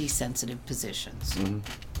safety-sensitive positions. Mm-hmm.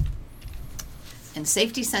 And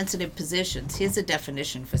safety-sensitive positions, here's a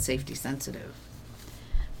definition for safety-sensitive.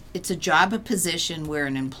 It's a job or position where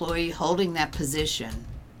an employee holding that position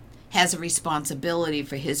has a responsibility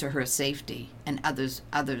for his or her safety and others'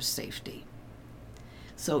 safety.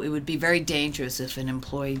 So it would be very dangerous if an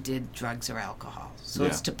employee did drugs or alcohol. So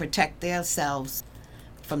it's to protect themselves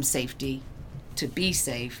from safety, to be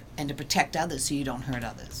safe, and to protect others so you don't hurt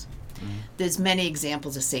others. Mm-hmm. There's many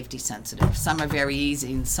examples of safety sensitive. Some are very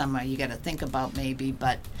easy and some are you got to think about maybe,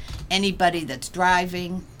 but anybody that's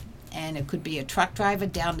driving, and it could be a truck driver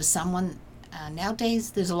down to someone,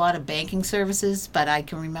 nowadays there's a lot of banking services, but I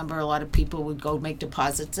can remember a lot of people would go make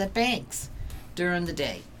deposits at banks during the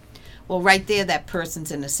day. Well, right there, that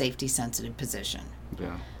person's in a safety sensitive position.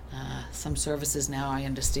 Yeah. Some services now, I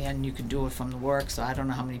understand you can do it from the work, so I don't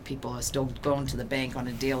know how many people are still going to the bank on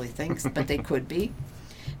a daily thing, but they could be.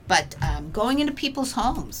 But going into people's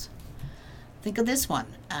homes, think of this one.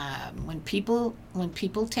 When people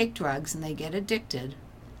take drugs and they get addicted,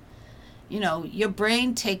 your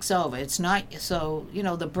brain takes over. It's not so,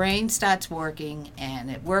 the brain starts working and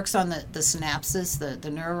it works on the synapses, the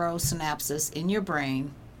neurosynapses in your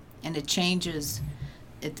brain, and it changes.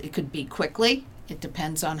 It could be quickly. It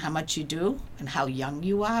depends on how much you do and how young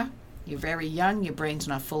you are. You're very young, your brain's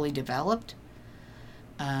not fully developed.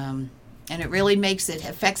 And it really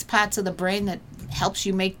affects parts of the brain that helps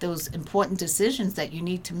you make those important decisions that you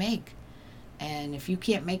need to make. And if you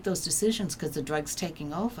can't make those decisions because the drug's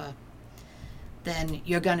taking over, then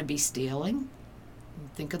you're going to be stealing.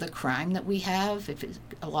 Think of the crime that we have.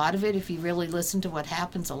 A lot of it, if you really listen to what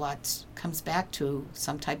happens, a lot comes back to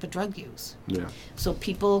some type of drug use. Yeah.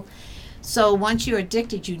 So once you're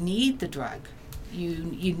addicted, you need the drug. You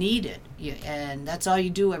need it, and that's all you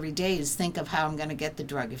do every day is think of how I'm going to get the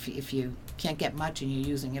drug. If you can't get much and you're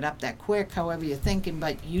using it up that quick, however you're thinking,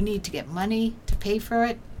 but you need to get money to pay for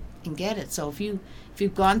it and get it. So if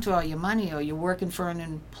you've gone through all your money or you're working for an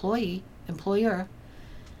employer,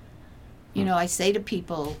 I say to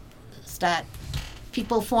people,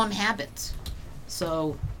 people form habits.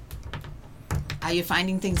 So are you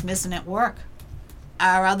finding things missing at work?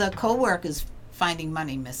 Are other coworkers finding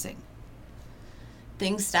money missing?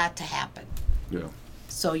 Things start to happen. Yeah.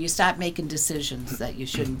 So you start making decisions that you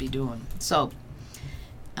shouldn't be doing. So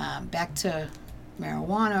back to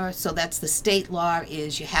marijuana. So that's the state law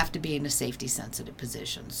is you have to be in a safety sensitive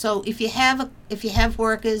position. So if you have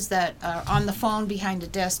workers that are on the phone behind a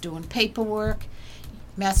desk doing paperwork,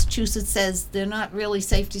 Massachusetts says they're not really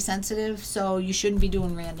safety sensitive, so you shouldn't be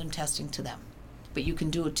doing random testing to them. But you can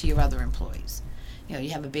do it to your other employees. You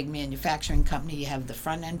have a big manufacturing company, you have the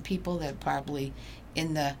front end people that are probably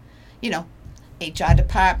in the, HR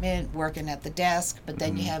department working at the desk, but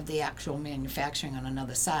then you have the actual manufacturing on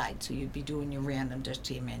another side. So you'd be doing your random just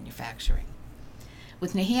to your manufacturing.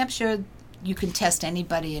 With New Hampshire, you can test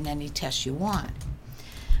anybody in any test you want.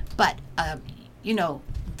 But,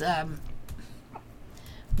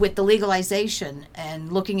 with the legalization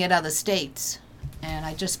and looking at other states, and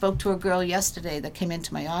I just spoke to a girl yesterday that came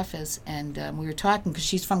into my office, and we were talking because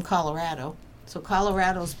she's from Colorado. So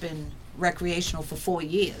Colorado's been recreational for 4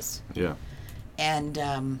 years. Yeah. And,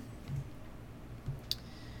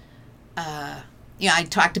 I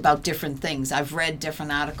talked about different things. I've read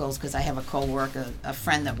different articles because I have a coworker, a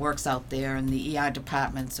friend that works out there, and the ER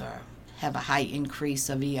departments have a high increase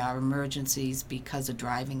of ER emergencies because of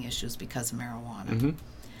driving issues because of marijuana.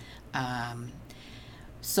 Mm-hmm.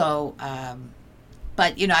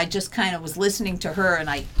 But, I just kind of was listening to her, and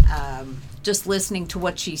I just listening to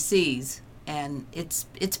what she sees, and it's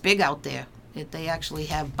big out there. They actually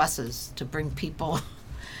have buses to bring people,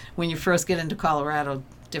 when you first get into Colorado,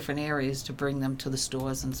 different areas to bring them to the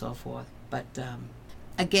stores and so forth. But,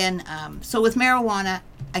 so with marijuana,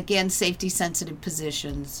 again, safety-sensitive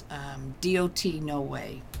positions, DOT, no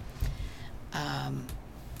way.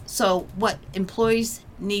 So what employers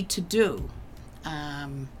need to do,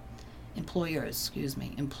 employers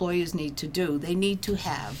need to do, they need to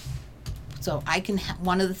have, so I can,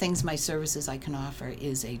 one of the things my services I can offer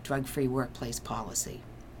is a drug-free workplace policy.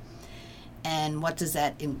 And what does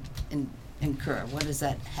that incur? What does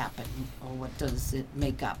that happen? Or what does it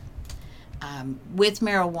make up? With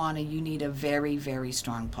marijuana, you need a very, very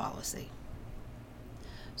strong policy.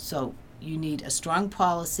 So you need a strong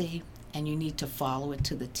policy, and you need to follow it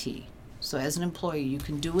to the T. So as an employer, you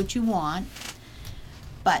can do what you want,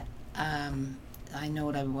 but I know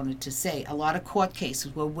what I wanted to say. A lot of court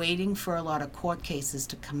cases, we're waiting for a lot of court cases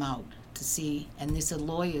to come out to see, and these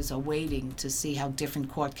lawyers are waiting to see how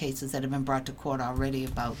different court cases that have been brought to court already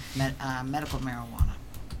about medical marijuana.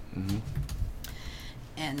 Mm-hmm.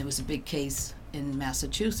 And there was a big case in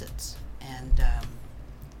Massachusetts. And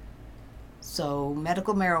so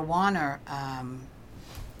medical marijuana,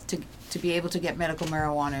 to be able to get medical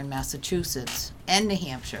marijuana in Massachusetts and New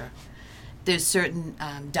Hampshire, there's certain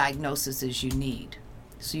diagnoses you need.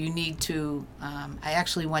 So you need to, I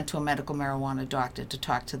actually went to a medical marijuana doctor to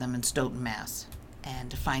talk to them in Stoughton, Mass, and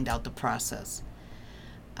to find out the process.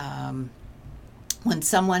 So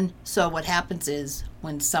what happens is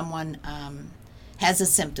when someone has a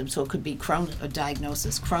symptom, so it could be a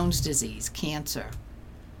diagnosis, Crohn's disease, cancer.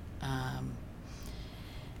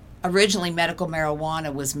 Originally, medical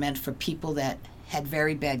marijuana was meant for people that had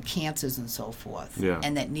very bad cancers and so forth,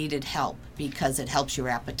 and that needed help because it helps your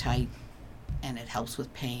appetite and it helps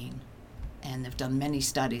with pain. And they've done many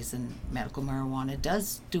studies, and medical marijuana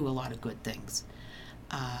does do a lot of good things.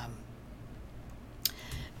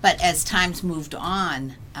 But as time's moved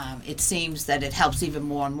on, it seems that it helps even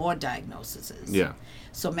more and more diagnoses. Yeah.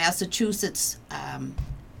 So Massachusetts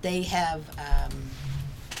they have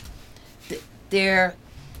their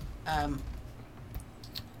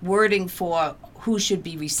wording for who should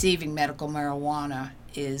be receiving medical marijuana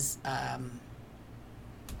is,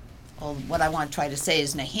 well, what I want to try to say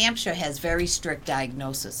is New Hampshire has very strict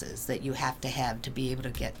diagnoses that you have to be able to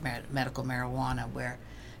get medical marijuana, where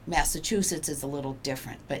Massachusetts is a little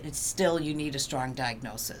different, but it's still, you need a strong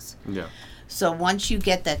diagnosis. Yeah. So once you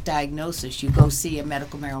get that diagnosis, you go see a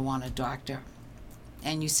medical marijuana doctor,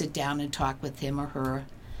 and you sit down and talk with him or her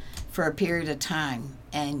for a period of time,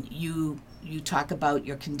 and you talk about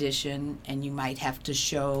your condition, and you might have to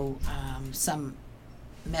show some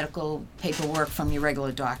medical paperwork from your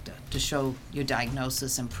regular doctor to show your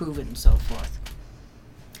diagnosis and prove it and so forth.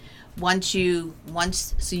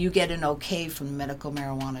 So you get an okay from the medical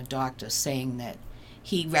marijuana doctor saying that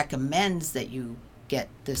he recommends that you get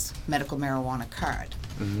this medical marijuana card.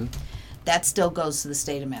 Mm-hmm. That still goes to the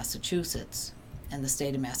state of Massachusetts, and the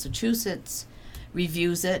state of Massachusetts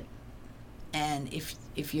reviews it, and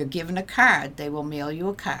if you're given a card, they will mail you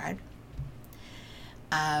a card.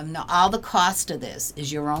 Now, all the cost of this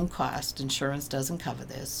is your own cost. Insurance doesn't cover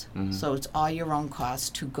this. Mm-hmm. So it's all your own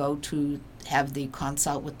cost to go to have the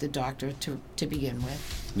consult with the doctor to begin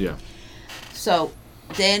with. Yeah. So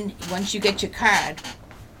then once you get your card,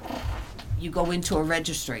 you go into a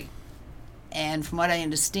registry. And from what I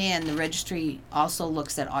understand, the registry also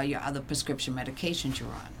looks at all your other prescription medications you're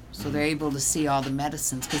on. So they're able to see all the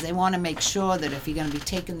medicines, because they want to make sure that if you're going to be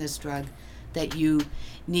taking this drug, that you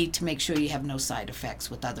need to make sure you have no side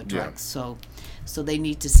effects with other drugs. Yeah. So they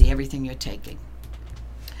need to see everything you're taking.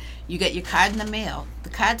 You get your card in the mail. The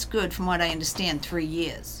card's good, from what I understand, 3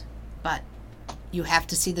 years. But you have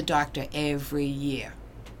to see the doctor every year,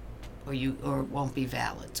 or it won't be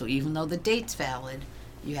valid. So even though the date's valid,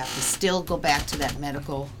 you have to still go back to that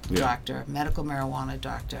medical doctor, medical marijuana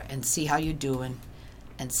doctor, and see how you're doing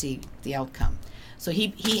and see the outcome. So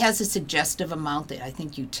he has a suggestive amount that I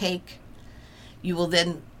think you take. You will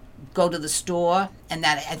then go to the store, and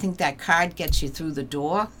that, I think that card gets you through the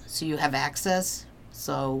door, so you have access.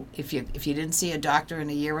 So if you didn't see a doctor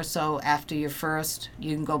in a year or so after your first,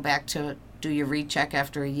 you can go back to do your recheck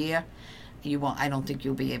after a year. I don't think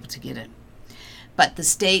you'll be able to get in. But the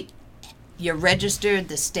state, you're registered,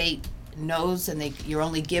 the state knows, and you're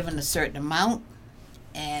only given a certain amount,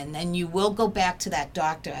 and then you will go back to that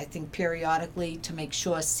doctor, I think, periodically to make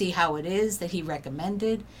sure, see how it is that he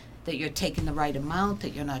recommended, that you're taking the right amount, that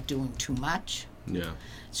you're not doing too much. Yeah.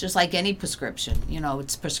 It's just like any prescription.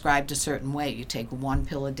 It's prescribed a certain way. You take 1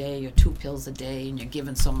 pill a day or 2 pills a day, and you're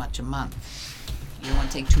given so much a month. You don't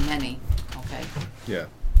want to take too many, okay? Yeah.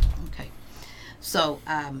 Okay. So,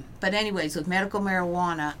 but anyways, with medical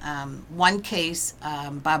marijuana, one case,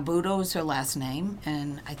 Barbuto is her last name,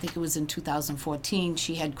 and I think it was in 2014,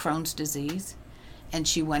 she had Crohn's disease, and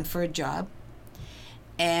she went for a job,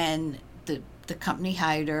 and the company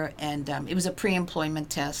hired her, and it was a pre-employment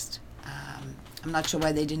test. I'm not sure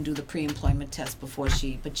why they didn't do the pre-employment test before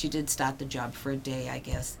but she did start the job for a day, I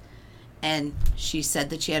guess. And she said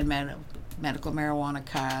that she had a medical marijuana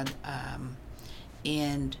card,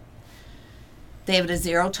 and they have a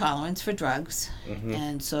zero tolerance for drugs,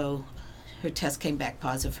 and so her test came back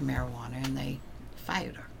positive for marijuana, and they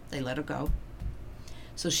fired her. They let her go.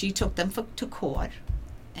 So she took them to court,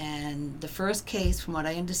 and the first case, from what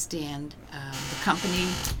I understand, the company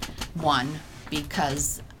won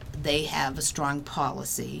because they have a strong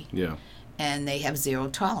policy. Yeah. And they have zero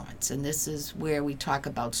tolerance, and this is where we talk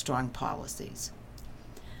about strong policies.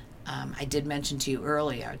 I did mention to you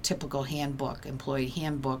earlier, a typical handbook, employee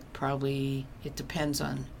handbook, probably, it depends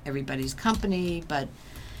on everybody's company, but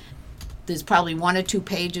there's probably 1 or 2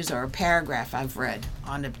 pages or a paragraph I've read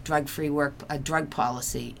on a drug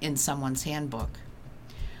policy in someone's handbook,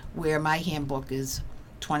 where my handbook is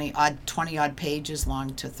 20 odd pages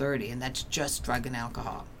long to 30, and that's just drug and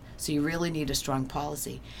alcohol. So you really need a strong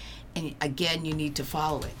policy. And again, you need to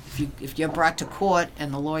follow it. If you're brought to court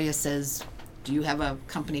and the lawyer says, do you have a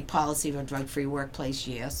company policy of a drug-free workplace?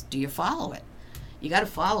 Yes. Do you follow it? You got to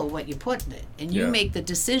follow what you put in it. And you make the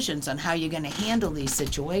decisions on how you're going to handle these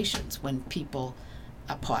situations when people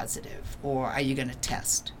are positive, or are you going to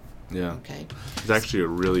test? Yeah. Okay. It's actually a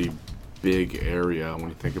really big area when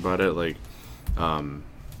you think about it. Like,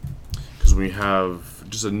 because we have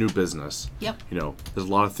just a new business. Yep. There's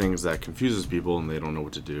a lot of things that confuses people and they don't know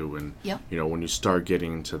what to do. And, when you start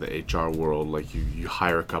getting into the HR world, like you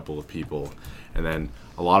hire a couple of people, and then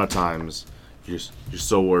a lot of times you're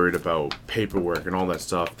so worried about paperwork and all that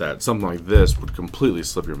stuff that something like this would completely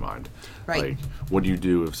slip your mind. Right. Like, what do you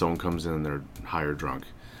do if someone comes in and they're high or drunk?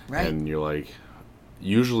 Right. And you're like,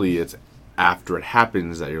 usually it's after it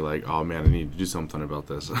happens that you're like, oh man, I need to do something about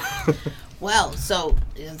this? Well, so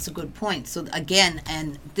it's a good point. So again,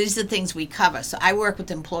 and these are things we cover. So I work with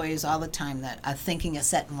employees all the time that are thinking of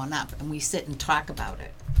setting one up, and we sit and talk about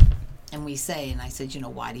it. And we say, and I said,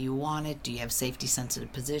 why do you want it? Do you have safety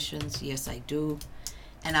sensitive positions? Yes, I do.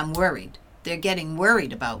 And I'm worried. They're getting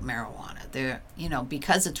worried about marijuana. They're,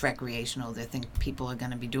 because it's recreational, they think people are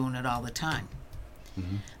going to be doing it all the time.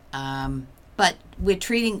 Mm-hmm. But we're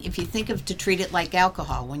treating, if you think of to treat it like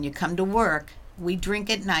alcohol, when you come to work, we drink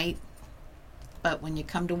at night, but when you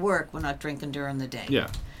come to work, we're not drinking during the day. Yeah.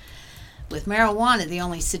 With marijuana, the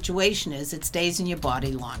only situation is it stays in your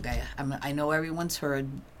body longer. I know everyone's heard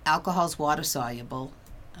alcohol's water soluble,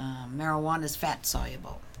 marijuana is fat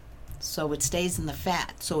soluble. So it stays in the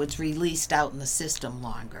fat, so it's released out in the system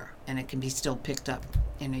longer, and it can be still picked up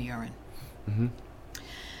in the urine. Mm-hmm.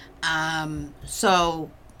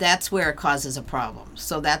 So that's where it causes a problem.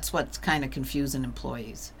 So that's what's kind of confusing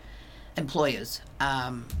employers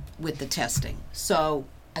with the testing. So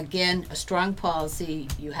again, a strong policy.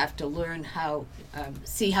 You have to learn how,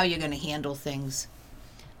 see how you're going to handle things.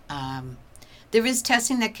 There is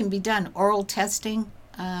testing that can be done. Oral testing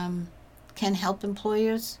can help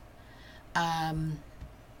employers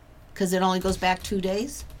because it only goes back 2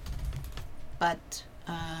 days. But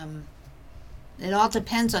it all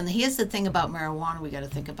depends on. Here's the thing about marijuana we got to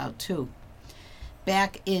think about too.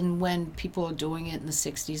 Back in when people were doing it in the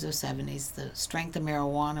 60s or 70s, the strength of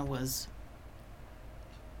marijuana was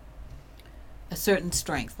a certain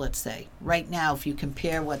strength, let's say. Right now, if you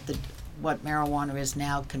compare what marijuana is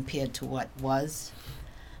now compared to what was,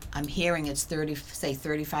 I'm hearing it's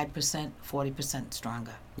 35%, 40%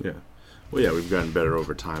 stronger. Yeah. Well, yeah, we've gotten better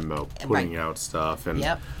over time about putting out stuff, and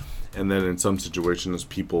and then in some situations,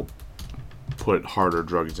 people put harder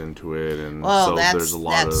drugs into it, and so there's a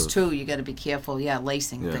lot of... that's true. You got to be careful. Yeah,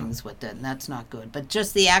 lacing things with it, and that's not good. But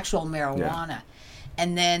just the actual marijuana,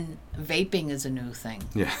 and then vaping is a new thing.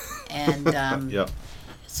 Yeah. And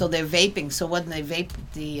so they're vaping. So when they vape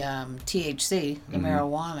the THC, the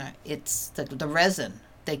marijuana, it's the resin.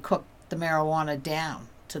 They cook the marijuana down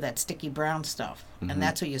to that sticky brown stuff, and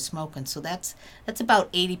that's what you're smoking. So that's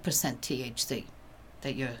about 80% THC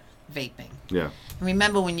that you're vaping. Yeah. And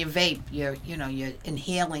remember, when you vape, you're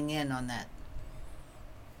inhaling in on that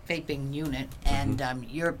vaping unit, and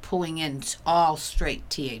you're pulling in all straight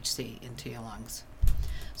THC into your lungs.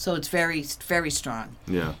 So it's very, very strong.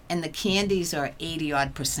 Yeah. And the candies are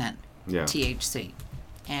 80-odd% THC.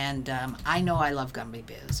 And I know I love gummy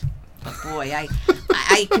bears, but boy,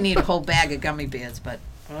 I can eat a whole bag of gummy bears, but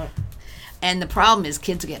and the problem is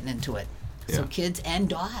kids are getting into it. Yeah. So kids and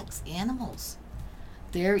dogs, animals,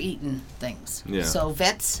 they're eating things. Yeah. So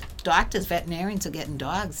doctors, veterinarians are getting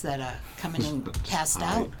dogs that are coming in passed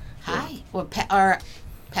out. Or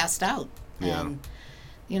passed out. Yeah. And,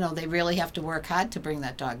 they really have to work hard to bring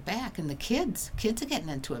that dog back. And the kids are getting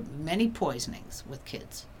into it. Many poisonings with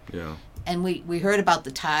kids. Yeah. And we heard about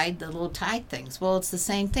the little Tide things. Well, it's the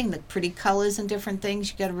same thing. The pretty colors and different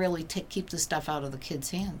things, you got to really keep the stuff out of the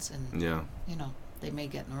kids' hands. And, they may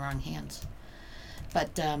get in the wrong hands.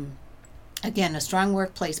 But, again, a strong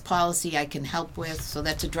workplace policy I can help with. So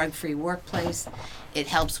that's a drug-free workplace. It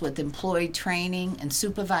helps with employee training and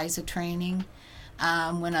supervisor training.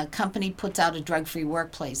 When a company puts out a drug-free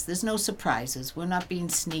workplace, there's no surprises. We're not being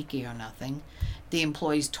sneaky or nothing. The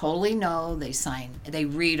employees totally know. They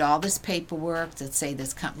read all this paperwork that say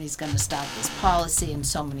this company's going to start this policy in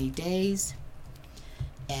so many days.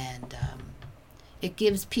 And it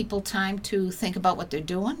gives people time to think about what they're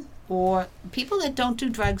doing. Or people that don't do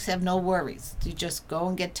drugs have no worries. You just go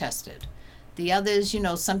and get tested. The others,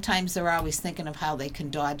 sometimes they're always thinking of how they can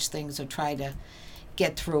dodge things or try to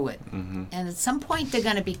get through it. Mm-hmm. And at some point they're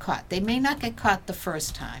going to be caught. They may not get caught the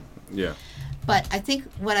first time. Yeah. But I think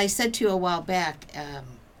what I said to you a while back,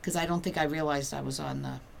 because I don't think I realized I was on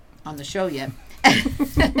the show yet,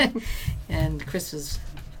 and Chris was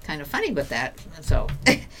kind of funny with that. So,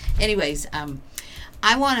 anyways,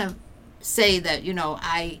 I want to say that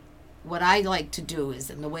what I like to do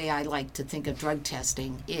is, and the way I like to think of drug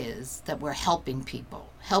testing is that we're helping people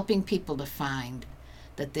to find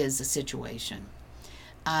that there's a situation.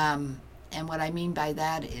 And what I mean by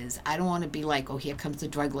that is I don't want to be like, oh, here comes the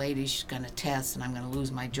drug lady, she's going to test and I'm going to lose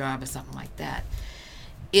my job or something like that.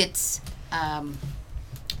 It's,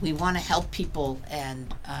 we want to help people,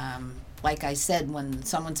 and like I said, when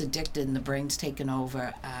someone's addicted and the brain's taken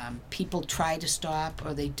over, people try to stop,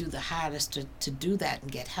 or they do the hardest to do that and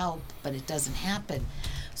get help, but it doesn't happen.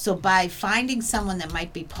 So by finding someone that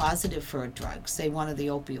might be positive for a drug, say one of the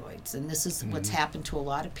opioids, and this is what's happened to a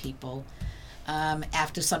lot of people,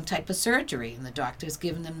 after some type of surgery, and the doctor's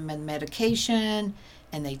given them medication,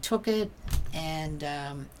 and they took it. And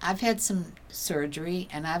I've had some surgery,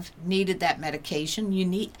 and I've needed that medication. You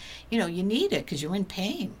need it because you're in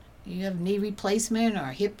pain. You have knee replacement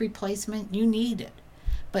or hip replacement, you need it,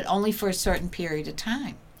 but only for a certain period of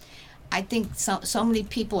time. I think so many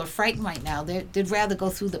people are frightened right now. They'd rather go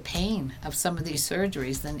through the pain of some of these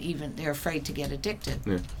surgeries than even they're afraid to get addicted.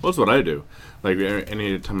 Yeah, well, that's what I do. Like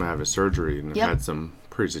any time I have a surgery, and I've had some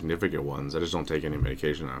pretty significant ones, I just don't take any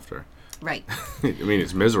medication after. Right. I mean,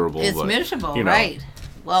 it's miserable. It's but, miserable, right.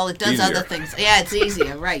 Well, it does other things. Yeah, it's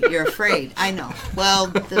easier, right. You're afraid. I know. Well,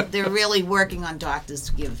 they're really working on doctors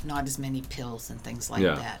to give not as many pills and things like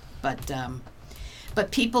that.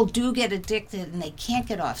 But people do get addicted and they can't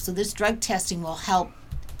get off. So this drug testing will help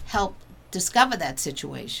discover that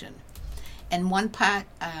situation. And one part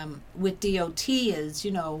with DOT is,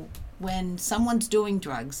 when someone's doing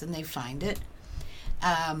drugs and they find it,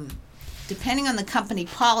 depending on the company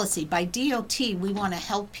policy, by DOT, we want to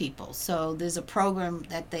help people. So there's a program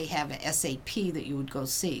that they have, a SAP, that you would go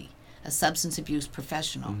see, a substance abuse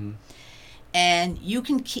professional. Mm-hmm. And you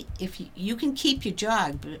can keep your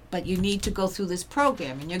job, but you need to go through this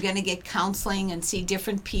program, and you're going to get counseling and see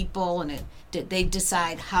different people, and they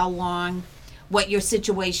decide how long, what your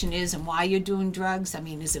situation is, and why you're doing drugs. I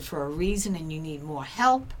mean, is it for a reason and you need more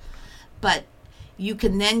help? But you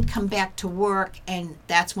can then come back to work, and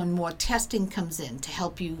that's when more testing comes in to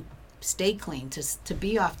help you stay clean, to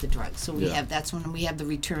be off the drugs. So that's when we have the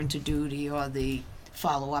return to duty or the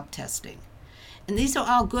follow-up testing. And these are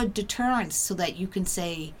all good deterrents so that you can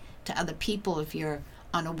say to other people, if you're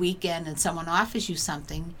on a weekend and someone offers you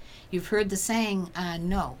something, you've heard the saying,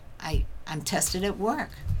 no, I'm tested at work.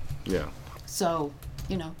 Yeah. So,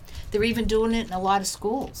 they're even doing it in a lot of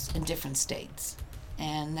schools in different states.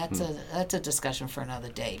 And that's a discussion for another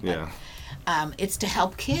day. But, it's to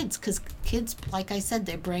help kids, because kids, like I said,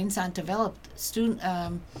 their brains aren't developed.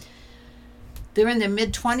 They're in their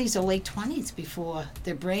mid-20s or late 20s before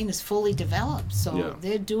their brain is fully developed. So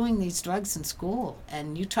they're doing these drugs in school.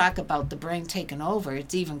 And you talk about the brain taking over,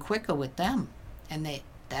 it's even quicker with them. And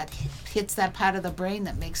that hits that part of the brain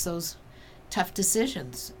that makes those tough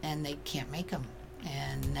decisions, and they can't make them.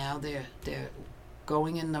 And now they're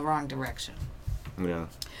going in the wrong direction. Yeah.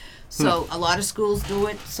 So a lot of schools do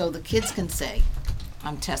it so the kids can say,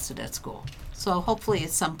 I'm tested at school. So hopefully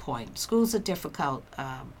at some point, schools are difficult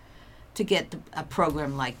to get a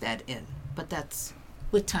program like that in. But that's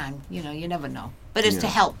with time, you never know. But it's to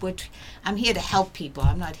help. I'm here to help people.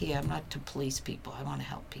 I'm not to police people. I want to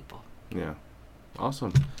help people. Yeah.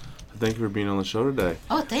 Awesome. Thank you for being on the show today.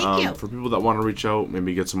 Oh, thank you. For people that want to reach out,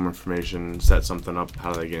 maybe get some more information, set something up,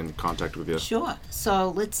 how do they get in contact with you? Sure.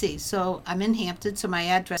 So let's see. So I'm in Hampton, so my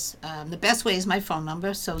address, the best way is my phone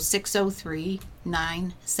number. So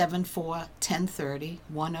 603-974-1030,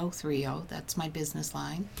 1030. That's my business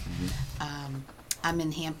line. Mm-hmm. I'm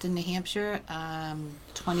in Hampton, New Hampshire,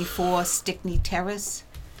 24 Stickney Terrace,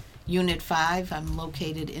 Unit 5. I'm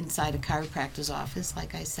located inside a chiropractor's office,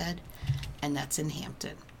 like I said, and that's in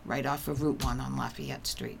Hampton, right off of Route 1 on Lafayette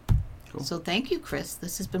Street. Cool. So thank you, Chris.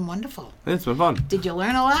 This has been wonderful. It's been fun. Did you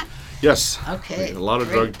learn a lot? Yes. Okay. A lot of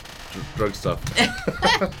drug stuff.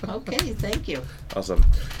 Okay, thank you. Awesome.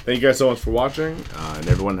 Thank you guys so much for watching, and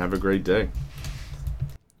everyone have a great day.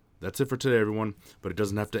 That's it for today, everyone, but it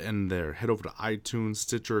doesn't have to end there. Head over to iTunes,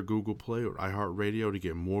 Stitcher, Google Play, or iHeartRadio to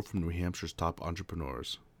get more from New Hampshire's top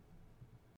entrepreneurs.